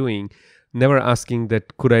what you are doing, never asking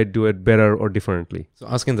that could I do it better or differently. So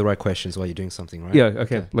asking the right questions while you're doing something, right? Yeah.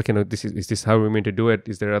 Okay. Is this how we're meant to do it?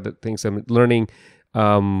 Is there other things I'm learning?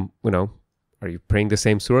 Are you praying the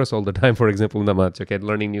same surahs all the time, for example, namaz? Okay,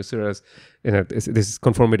 learning new surahs. This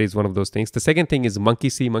conformity is one of those things. The second thing is monkey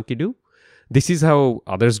see, monkey do. This is how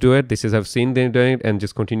others do it. This is how I've seen them doing it, and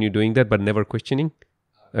just continue doing that, but never questioning.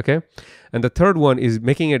 Okay, and the third one is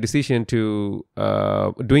making a decision to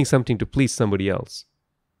doing something to please somebody else.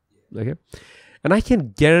 Okay, and I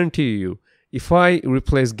can guarantee you, if I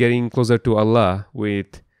replace getting closer to Allah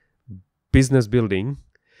with business building,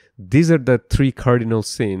 these are the three cardinal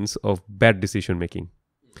sins of bad decision making.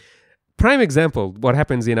 Prime example, what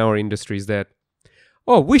happens in our industry is that,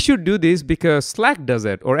 we should do this because Slack does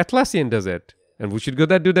it or Atlassian does it, and we should go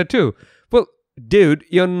do that too. Well, dude,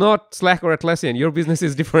 you're not Slack or Atlassian. Your business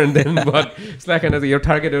is different than what Slack and your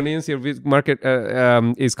target audience, your market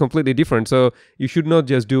is completely different. So you should not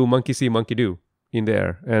just do monkey see, monkey do in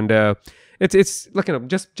there. And it's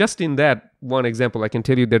just in that one example, I can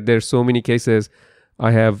tell you that there's so many cases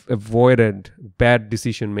I have avoided bad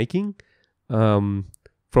decision making from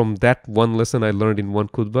that one lesson I learned in one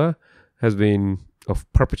khutbah has been of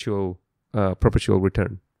perpetual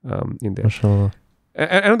return in there. Mashallah.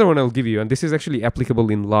 Another one I'll give you, and this is actually applicable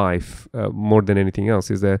in life more than anything else,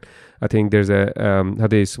 is that I think there's a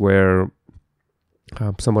hadith where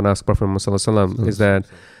someone asked Prophet Muhammad sallallahu alaihi wasallam, is that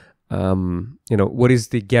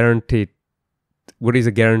what is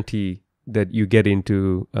a guarantee that you get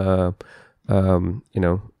into to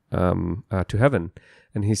heaven?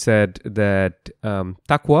 And he said that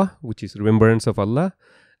taqwa, which is remembrance of Allah,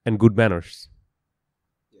 and good manners.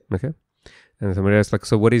 Okay. And somebody else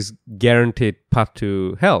so what is guaranteed path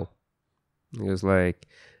to hell? It was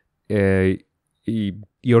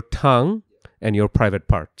your tongue and your private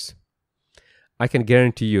parts. I can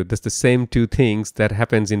guarantee you that's the same two things that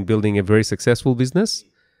happens in building a very successful business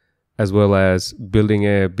as well as building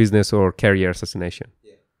a business or career assassination.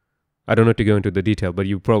 I don't know to go into the detail, but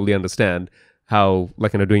you probably understand how,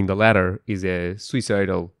 like, doing the latter is a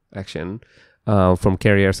suicidal action from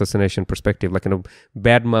career assassination perspective, like,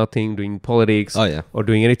 bad mouthing, doing politics, or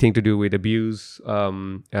doing anything to do with abuse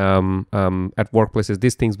at workplaces.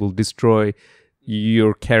 These things will destroy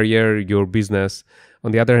your career, your business.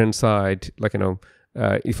 On the other hand side, like,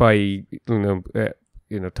 if I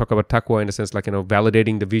talk about taqwa in the sense, like,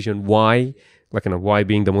 validating the vision, why, like, why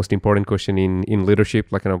being the most important question in leadership,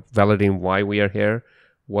 like, validating why we are here,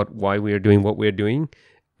 why we are doing what we are doing,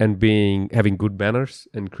 and having good manners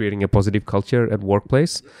and creating a positive culture at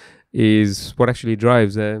workplace is what actually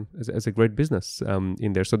drives as a great business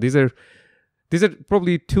in there. So these are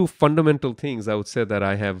probably two fundamental things I would say that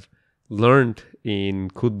I have learned in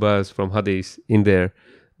khutbahs from hadith in there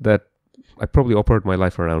that I probably operate my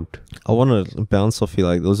life around. I want to bounce off you.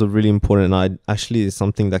 Like, those are really important. And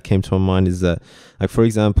something that came to my mind is that, like, for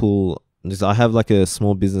example, I have like a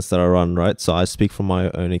small business that I run, right? So I speak from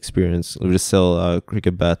my own experience. We just sell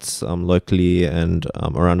cricket bats locally and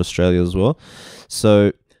around Australia as well.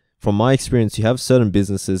 So from my experience, you have certain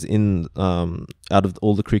businesses out of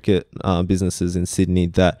all the cricket businesses in Sydney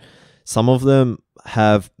that some of them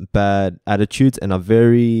have bad attitudes and are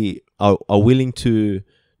willing to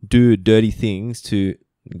do dirty things to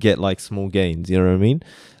get like small gains. You know what I mean?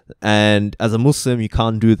 And as a Muslim, you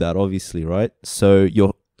can't do that, obviously, right? So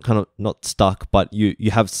you're kind of not stuck, but you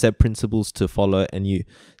have set principles to follow and you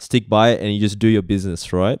stick by it and you just do your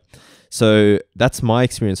business, right? So that's my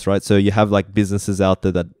experience, right? So you have like businesses out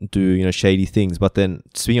there that do, shady things, but then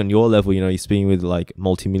speaking on your level, you're speaking with like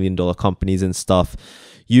multi-million-dollar companies and stuff.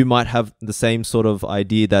 You might have the same sort of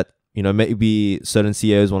idea that, maybe certain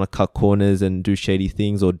CEOs want to cut corners and do shady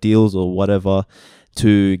things or deals or whatever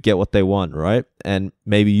to get what they want, right? And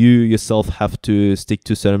maybe you yourself have to stick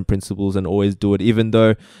to certain principles and always do it, even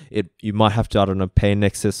though you might have to, I don't know, pay in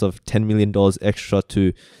excess of $10 million extra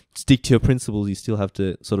to stick to your principles. You still have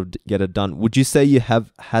to sort of get it done. Would you say you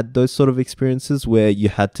have had those sort of experiences where you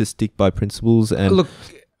had to stick by principles? And look,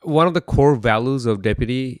 one of the core values of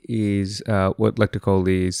Deputy is what I'd like to call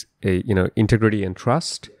is integrity and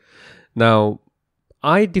trust. Now,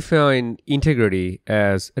 I define integrity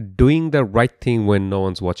as doing the right thing when no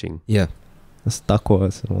one's watching. Yeah. That's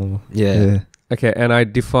taqwa. Yeah. Okay, and I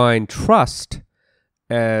define trust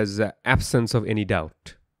as absence of any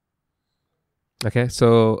doubt. Okay,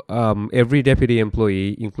 so every deputy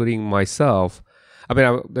employee, including myself,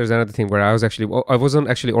 there's another thing where I wasn't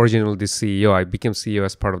actually originally the CEO. I became CEO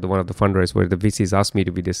as part of one of the fundraisers where the VCs asked me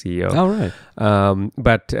to be the CEO. Oh, right.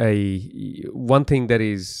 But one thing that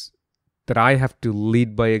I have to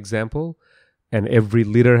lead by example, and every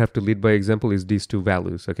leader have to lead by example, is these two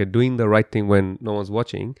values. Okay, doing the right thing when no one's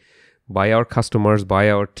watching, by our customers, by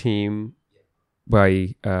our team,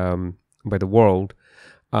 by the world,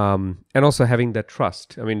 and also having that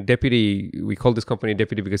trust. Deputy, we call this company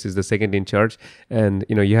Deputy because it's the second in charge, and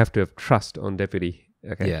you have to have trust on Deputy.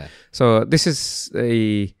 Okay, yeah. So this is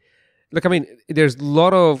there's a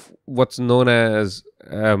lot of what's known as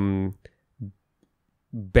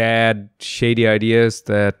bad, shady ideas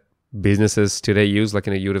that businesses today use. Like,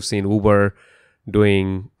 you would have seen Uber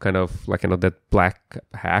doing kind of like, that black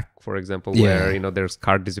hack, for example, where, there's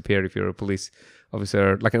card disappear if you're a police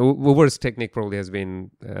officer. Like, Uber's technique probably has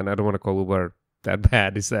been, and I don't want to call Uber that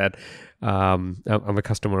bad, is that I'm a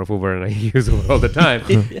customer of Uber and I use Uber all the time.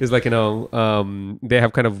 It's like, they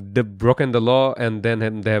have kind of broken the law and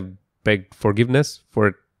then they have begged forgiveness for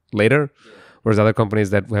it later. Whereas other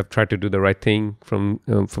companies that have tried to do the right thing from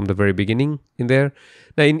the very beginning in there.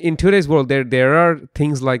 Now, in today's world, there are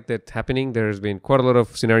things like that happening. There's been quite a lot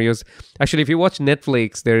of scenarios. Actually, if you watch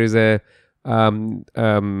Netflix, there is a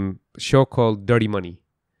show called Dirty Money.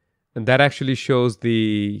 And that actually shows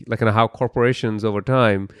how corporations over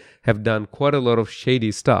time have done quite a lot of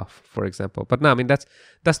shady stuff, for example. But no, that's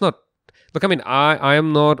not... Look, I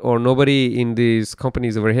am not, or nobody in these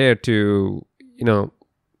companies over here to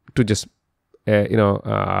just...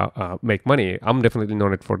 make money. I'm definitely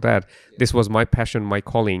not it for that. This was my passion, my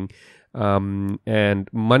calling, and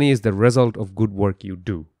money is the result of good work you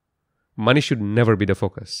do. Money should never be the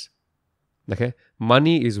focus. Okay,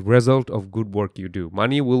 money is result of good work you do.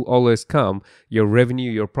 Money will always come. Your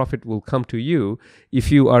revenue, your profit will come to you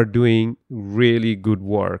if you are doing really good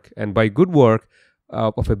work. And by good work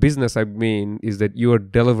of a business, is that you are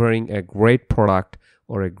delivering a great product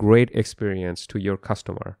or a great experience to your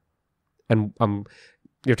customer. And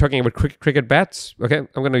you're talking about cricket bats, okay?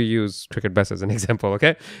 I'm going to use cricket bats as an example,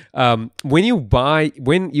 okay? When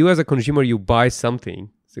you as a consumer, you buy something,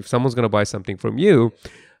 so if someone's going to buy something from you,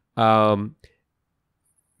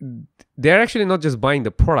 they're actually not just buying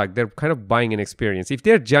the product, they're kind of buying an experience. If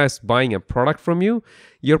they're just buying a product from you,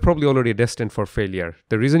 you're probably already destined for failure.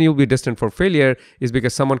 The reason you'll be destined for failure is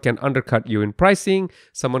because someone can undercut you in pricing,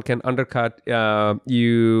 someone can undercut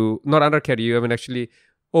you, not undercut you, I mean actually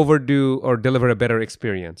overdo or deliver a better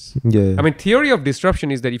experience. Yeah. I mean, theory of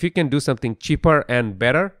disruption is that if you can do something cheaper and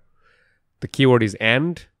better, the keyword is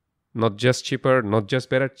and, not just cheaper, not just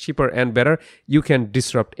better, cheaper and better, you can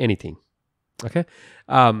disrupt anything. Okay.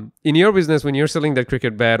 In your business, when you're selling that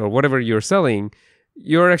cricket bat or whatever you're selling,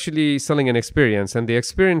 you're actually selling an experience, and the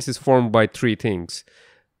experience is formed by three things.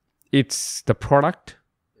 It's the product,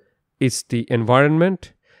 it's the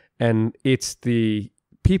environment, and it's the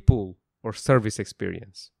people or service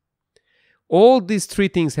experience. All these three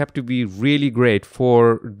things have to be really great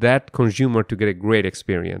for that consumer to get a great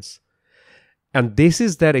experience. And this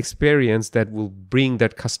is that experience that will bring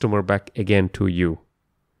that customer back again to you.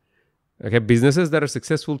 Okay, businesses that are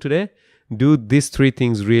successful today do these three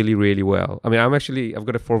things really, really well. I mean, I've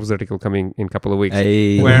got a Forbes article coming in a couple of weeks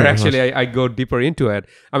where actually I go deeper into it.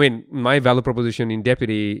 I mean, my value proposition in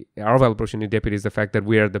Deputy, our value proposition in Deputy is the fact that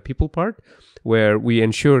we are the people part, where we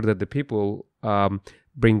ensure that the people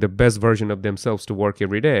bring the best version of themselves to work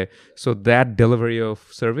every day. So that delivery of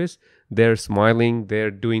service, they're smiling,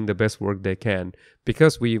 they're doing the best work they can,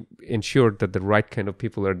 because we ensured that the right kind of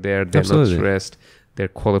people are there. They're not stressed. They're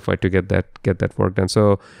qualified to get that work done.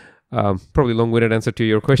 So probably long-winded answer to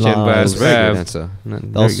your question, but that was a very good answer.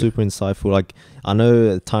 That was super insightful. Like, I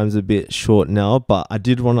know time's a bit short now, but I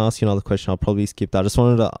did want to ask you another question. I'll probably skip that. I just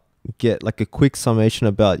wanted to get like a quick summation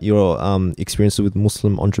about your experiences with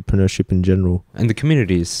Muslim entrepreneurship in general and the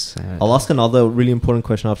communities. I'll ask another really important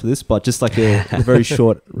question after this, but just like a very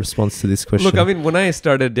short response to this question. Look, I mean, when I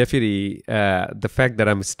started Deputy, the fact that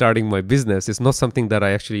I'm starting my business is not something that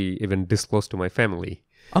I actually even disclosed to my family.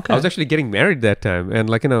 Okay. I was actually getting married that time, and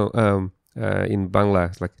like, in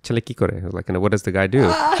Bangla, it's like chale ki kore, like, what does the guy do?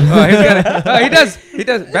 He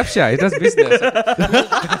does babsha, he does business.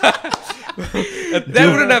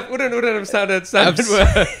 That wouldn't have sounded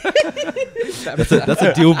that's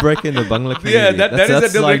a deal breaker in the Bangla community. Yeah, that is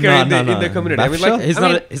a deal breaker in the community. I mean, like,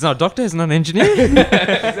 he's not a doctor, he's not an engineer.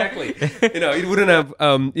 Exactly. It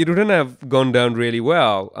wouldn't have gone down really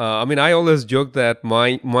well. I mean, I always joke that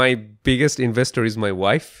my biggest investor is my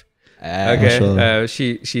wife. Okay,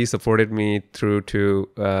 she supported me through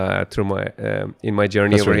my in my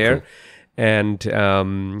journey over here, cool. and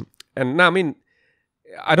now, I mean,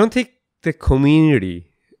 I don't think the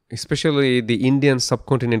community, especially the Indian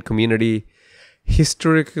subcontinent community,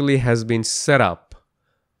 historically has been set up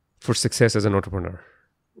for success as an entrepreneur.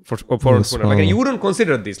 For entrepreneur. Like, you wouldn't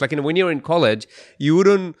consider this. Like, when you're in college, you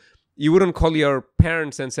wouldn't call your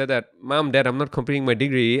parents and say that, Mom, Dad, I'm not completing my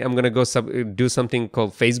degree. I'm going to go do something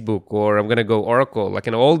called Facebook, or I'm going to go Oracle. Like,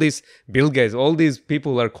 all these Bill Gates, all these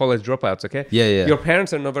people are college dropouts, okay? Yeah. Your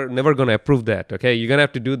parents are never going to approve that, okay? You're going to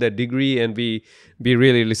have to do that degree and be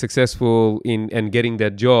really, really successful in getting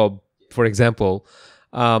that job, for example.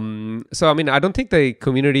 So, I mean, I don't think the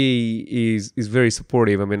community is very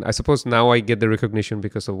supportive. I mean, I suppose now I get the recognition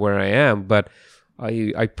because of where I am, but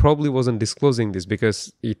I probably wasn't disclosing this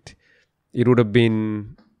because it would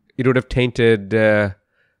have tainted. I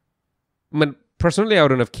mean, personally, I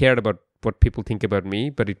wouldn't have cared about what people think about me,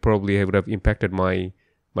 but it probably would have impacted my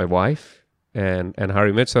wife and her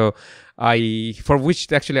image. So for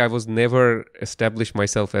which actually I was never established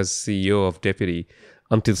myself as CEO of Deputy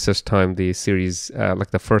until such time the series,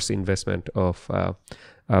 like the first investment of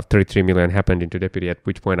 33 million happened into Deputy, at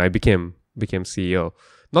which point I became CEO.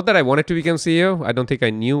 Not that I wanted to become CEO. I don't think I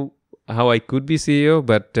knew how I could be CEO,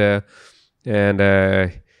 but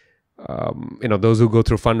those who go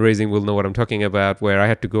through fundraising will know what I'm talking about, where I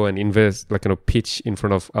had to go and invest, pitch in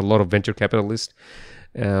front of a lot of venture capitalists.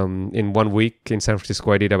 In 1 week in San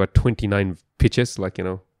Francisco, I did about 29 pitches,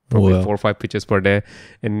 probably 4 or 5 pitches per day.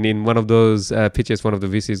 And in one of those pitches, one of the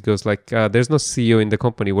VCs goes like, there's no CEO in the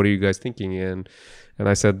company. What are you guys thinking? And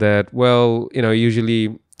I said that, well,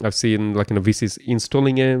 usually I've seen VCs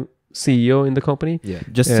installing a CEO in the company. Yeah.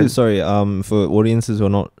 For audiences who are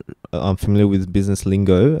not familiar with business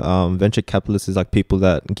lingo, venture capitalists is like people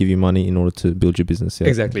that give you money in order to build your business. Yeah.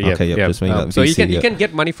 Exactly. Yeah. Okay. Yeah. Just making that so VC, you can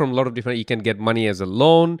get money from a lot of different. You can get money as a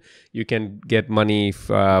loan. You can get money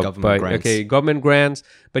government grants.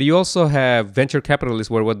 But you also have venture capitalists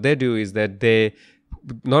where what they do is that they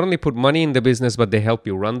not only put money in the business, but they help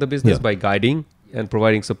you run the business by guiding. and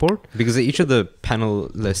providing support. Because each of the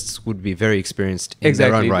panelists would be very experienced in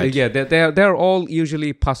their own right. Yeah, they're all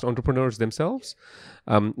usually past entrepreneurs themselves.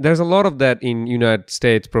 There's a lot of that in United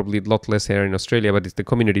States, probably a lot less here in Australia, but the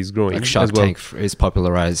community is growing. Like Shark Tank is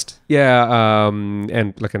popularized. Yeah,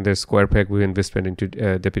 and there's Square Peg, we investment into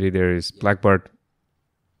Deputy. There is Blackbird.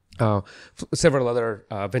 Several other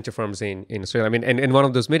venture firms in Australia. I mean, and in one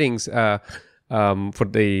of those meetings, for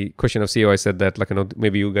the question of CEO, I said that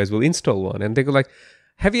maybe you guys will install one, and they go like,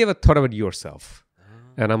 "Have you ever thought about yourself?"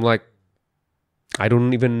 And I'm like, I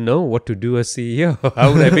don't even know what to do as CEO.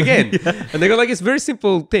 How would I begin? And they go like, it's very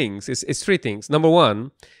simple things. It's three things. Number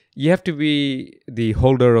one, you have to be the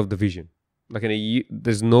holder of the vision.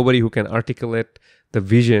 There's nobody who can articulate the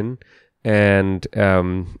vision and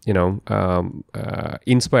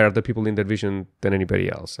inspire other people in that vision than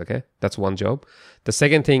anybody else. Okay, that's one job. The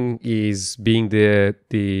second thing is being the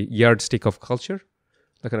yardstick of culture.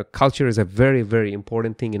 Culture is a very, very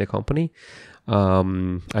important thing in a company.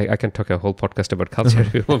 I can talk a whole podcast about culture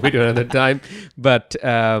if you want me to another time, but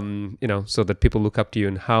so that people look up to you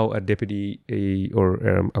and how a deputy or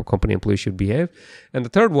a company employee should behave. And the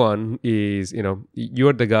third one is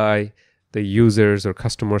you're the guy the users or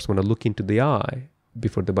customers want to look into the eye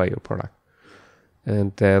before they buy your product,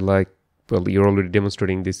 and they're like, well, you're already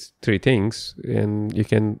demonstrating these three things, and you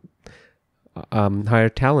can hire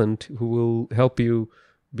talent who will help you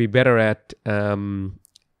be better at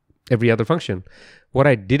every other function. What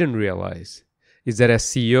I didn't realize is that as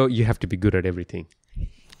CEO, you have to be good at everything.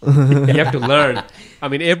 You have to learn. I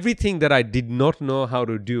mean, everything that I did not know how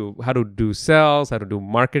to do sales, how to do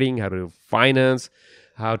marketing, how to do finance,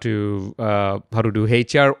 how to do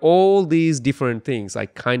HR, all these different things I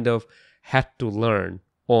kind of had to learn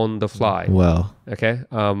on the fly. Wow. Okay.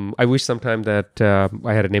 I wish sometime that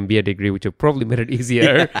I had an MBA degree, which would probably made it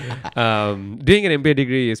easier. Doing an MBA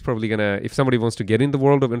degree is probably if somebody wants to get in the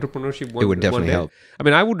world of entrepreneurship, it would definitely help. I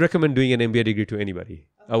mean, I would recommend doing an MBA degree to anybody.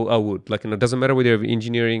 I would. It doesn't matter whether you have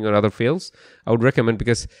engineering or other fields. I would recommend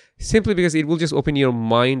simply because it will just open your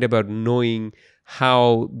mind about knowing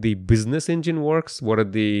how the business engine works, what are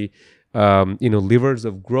the levers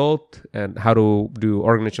of growth, and how to do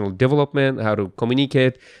organizational development, how to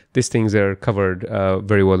communicate. These things are covered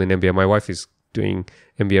very well in MBA. My wife is doing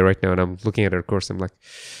MBA right now, and I'm looking at her course. I'm like,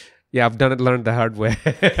 yeah, I've learned the hard way.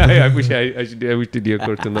 I wish I wish to do a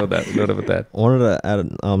course to know about that. I wanted to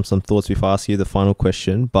add some thoughts before I ask you the final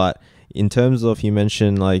question, but in terms of, you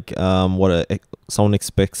mentioned what someone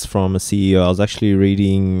expects from a CEO. I was actually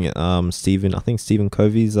reading Stephen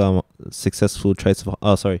Covey's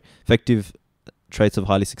effective traits of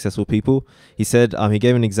highly successful people. He said he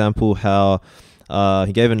gave an example how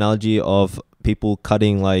he gave an analogy of people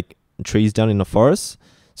cutting trees down in a forest.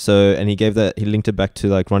 So, and he linked it back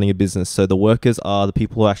to running a business. So the workers are the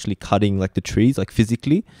people who are actually cutting the trees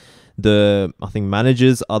physically. I think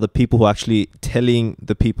managers are the people who are actually telling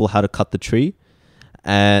the people how to cut the tree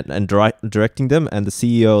and directing them, and the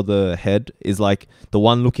CEO, the head, is the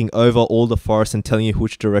one looking over all the forest and telling you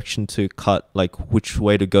which direction to cut, which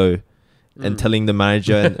way to go, and telling the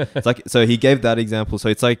manager. And it's so he gave that example. So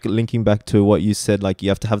it's linking back to what you said, you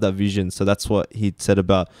have to have that vision. So that's what he said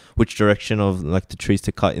about which direction of the trees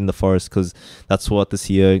to cut in the forest, because that's what the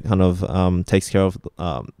CEO kind of takes care of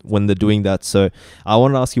when they're doing that. So I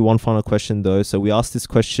want to ask you one final question though. So we asked this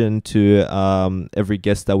question to every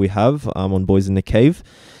guest that we have on Boys in the Cave.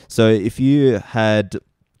 So if you had...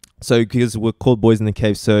 So because we're called Boys in the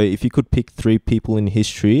Cave, so if you could pick three people in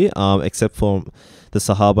history, except for the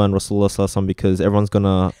Sahaba and Rasulullah Sallallahu Alaihi Wasallam, because everyone's going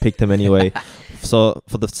to pick them anyway. So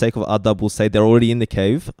for the sake of adab, we'll say they're already in the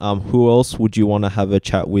cave. Who else would you want to have a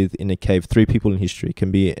chat with in a cave? Three people in history.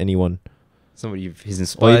 Can be anyone. Somebody who's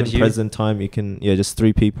inspired you? Present time, you can, just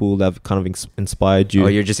three people that have kind of inspired you.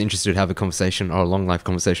 Or you're just interested to have a conversation or a long life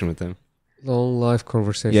conversation with them. Long life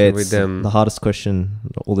conversation with them. The hardest question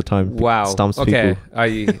all the time. Wow. Stumps people.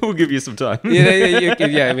 We'll give you some time.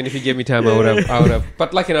 Yeah. I mean, if you gave me time, I would have.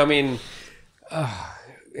 But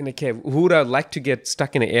in a cave, who would I like to get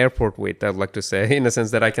stuck in an airport with? I'd like to say, in the sense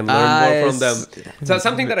that I can learn more from them. So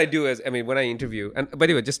something that I do is, when I interview, and by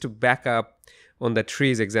the way, just to back up on that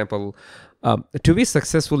trees example, to be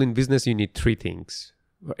successful in business, you need three things.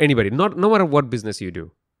 Anybody, no matter what business you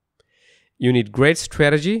do, you need great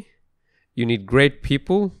strategy. You need great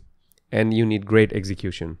people, and you need great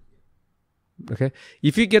execution. Okay?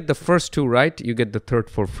 If you get the first two right, you get the third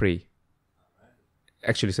for free.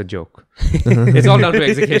 actually it's a joke. It's all down to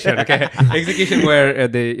execution, okay? Execution where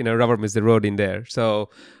the rubber meets the road in there. So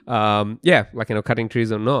cutting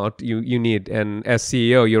trees or not, you need, and as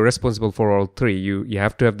CEO, you're responsible for all three. You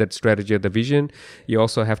have to have that strategy, the vision. You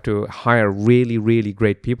also have to hire really, really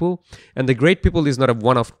great people, and the great people is not a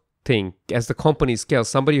one-off thing. As the company scales,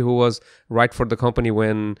 somebody who was right for the company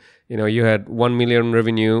when you had 1 million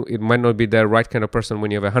revenue, it might not be the right kind of person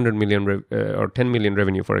when you have 100 million or 10 million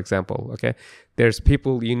revenue, for example. Okay, there's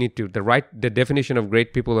people you need to the definition of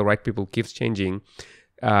great people, the right people keeps changing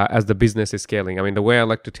as the business is scaling. I mean, the way I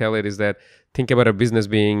like to tell it is that think about a business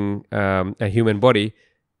being a human body,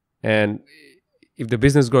 and if the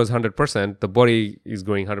business grows 100%, the body is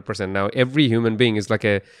growing 100%. Now every human being is like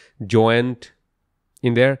a joint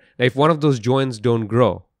in there. Now, if one of those joints don't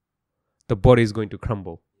grow, the body is going to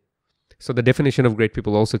crumble. So the definition of great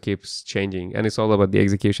people also keeps changing, and it's all about the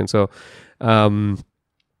execution. So you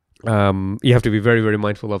have to be very, very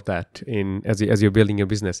mindful of that as you're building your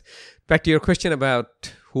business. Back to your question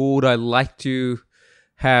about who would I like to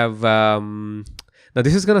have. Now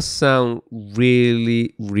this is gonna sound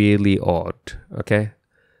really, really odd, okay?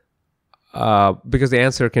 Because the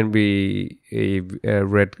answer can be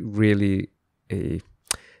read really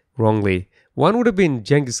wrongly. One would have been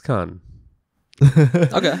Genghis Khan.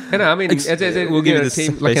 Okay. And I mean, we'll give it a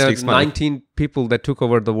team like 19 people that took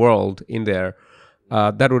over the world in there.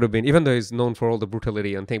 That would have been, even though he's known for all the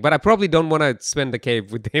brutality and thing. But I probably don't want to spend the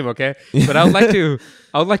cave with him. Okay, but I would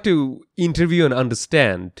like to interview and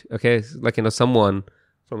understand. Okay, like someone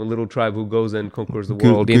from a little tribe who goes and conquers the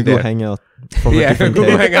world in Google there. Hangout. From a different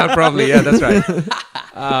Google cave. Hangout probably. Yeah, that's right.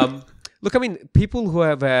 Look, I mean, people who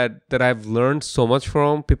have had that I've learned so much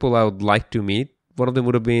from, people I would like to meet. One of them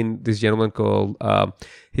would have been this gentleman called,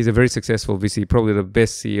 he's a very successful VC, probably the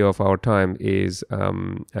best CEO of our time is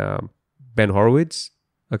Ben Horowitz.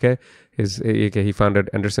 Okay. He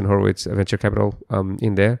founded Anderson Horowitz Venture Capital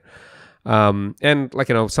in there. And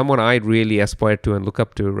someone I really aspire to and look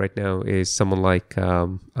up to right now is someone like,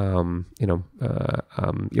 Elon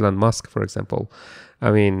Musk, for example. I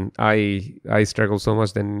mean, I struggle so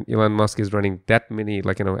much. Then Elon Musk is running that many,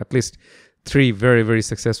 at least 3 very, very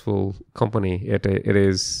successful company. It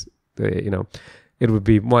is, it would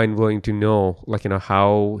be mind blowing to know,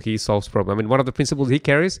 how he solves problem. I mean, one of the principles he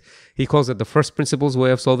carries, he calls it the first principles way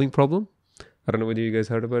of solving problem. I don't know whether you guys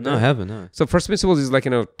heard about that. No, I haven't. No. So first principles is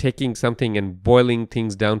taking something and boiling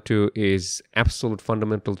things down to is absolute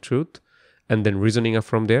fundamental truth, and then reasoning up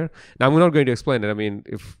from there. Now, I'm not going to explain it. I mean,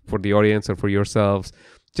 if for the audience or for yourselves,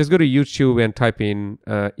 just go to YouTube and type in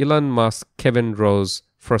Elon Musk, Kevin Rose,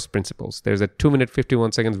 first principles. There's a 2-minute,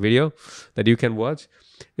 51 seconds video that you can watch.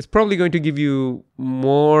 It's probably going to give you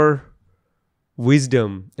more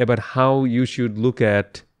wisdom about how you should look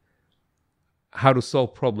at how to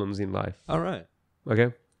solve problems in life. All right.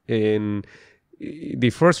 Okay. In the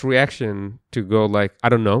first reaction to go I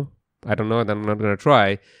don't know, and I'm not going to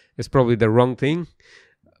try, is probably the wrong thing.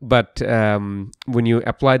 But when you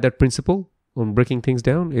apply that principle on breaking things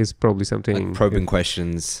down, is probably something like probing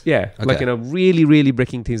questions. Yeah, okay. Really, really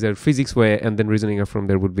breaking things down physics way, and then reasoning up from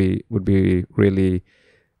there would be really,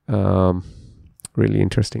 really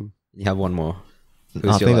interesting. You have one more.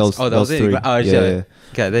 I think that was 3. Yeah.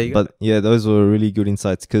 Okay, there you go. But yeah, those were really good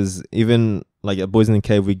insights, because even at Boys in the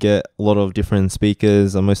Cave, we get a lot of different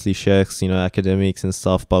speakers, mostly sheikhs, academics and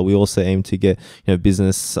stuff, but we also aim to get,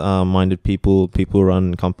 business minded people who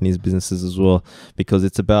run companies, businesses as well, because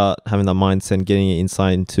it's about having that mindset and getting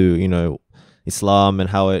insight into, Islam and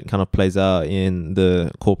how it kind of plays out in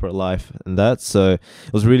the corporate life and that. So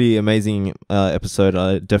it was really amazing episode.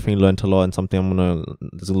 I definitely learned a lot, and something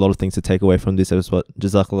there's a lot of things to take away from this episode.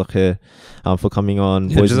 Jazakallah khair for coming on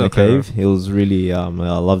Boys in the Cave. It was really, I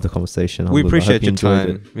love the conversation. We appreciate your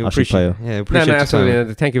time. We appreciate your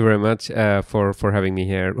time. Thank you very much for having me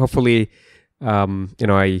here. Hopefully,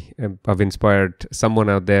 I've inspired someone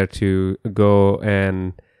out there to go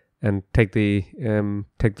and take the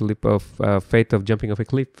leap of faith of jumping off a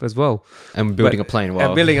cliff as well, and building a plane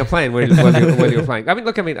while you're flying. I mean,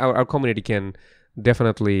 look, our community can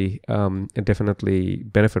definitely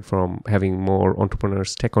benefit from having more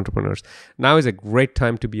entrepreneurs, tech entrepreneurs. Now is a great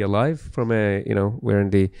time to be alive. From we're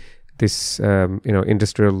in this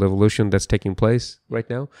industrial revolution that's taking place right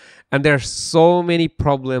now, and there are so many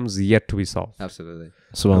problems yet to be solved. Absolutely.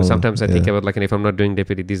 Sometimes I think about like, and if I'm not doing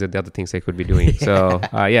deputy, these are the other things I could be doing. So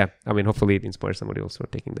yeah, I mean, hopefully it inspires somebody else for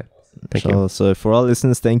taking that. Thank you. So for our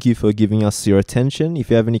listeners, thank you for giving us your attention. If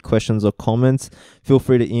you have any questions or comments, feel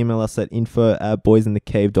free to email us at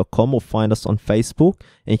info@boysinthecave.com or find us on Facebook,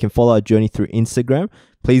 and you can follow our journey through Instagram.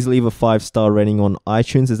 Please leave a 5-star rating on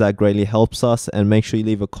iTunes, as that greatly helps us, and make sure you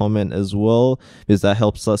leave a comment as well, because that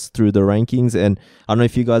helps us through the rankings. And I don't know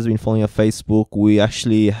if you guys have been following our Facebook, we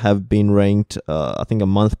actually have been ranked I think a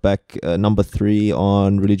month back number 3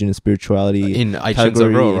 on religion and spirituality in iTunes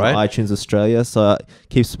overall, right? iTunes Australia. So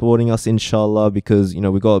keep supporting us, inshallah, because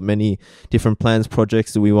we got many different plans,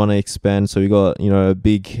 projects that we want to expand. So we got a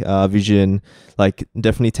big vision, like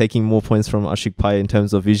definitely taking more points from Ashik Pai in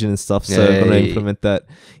terms of vision and stuff. So we're going to implement that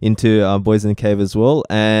into Boys in the Cave as well.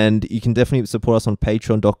 And you can definitely support us on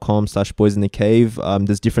patreon.com/Boys in the Cave.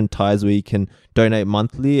 There's different ties where you can donate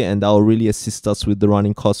monthly, and that will really assist us with the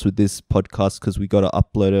running costs with this podcast, because we got to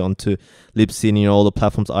upload it onto Libsyn, all the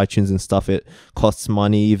platforms, iTunes and stuff. It costs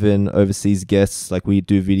money. Even overseas guests, like we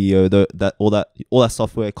do video, all that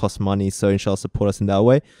software costs money. So inshallah, support us in that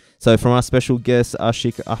way. So from our special guests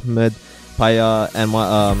Ashik Ahmed, Paya,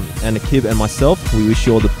 and Aquib and myself, we wish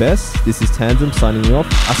you all the best. This is Tanzim signing you off.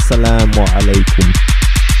 Assalamu alaikum.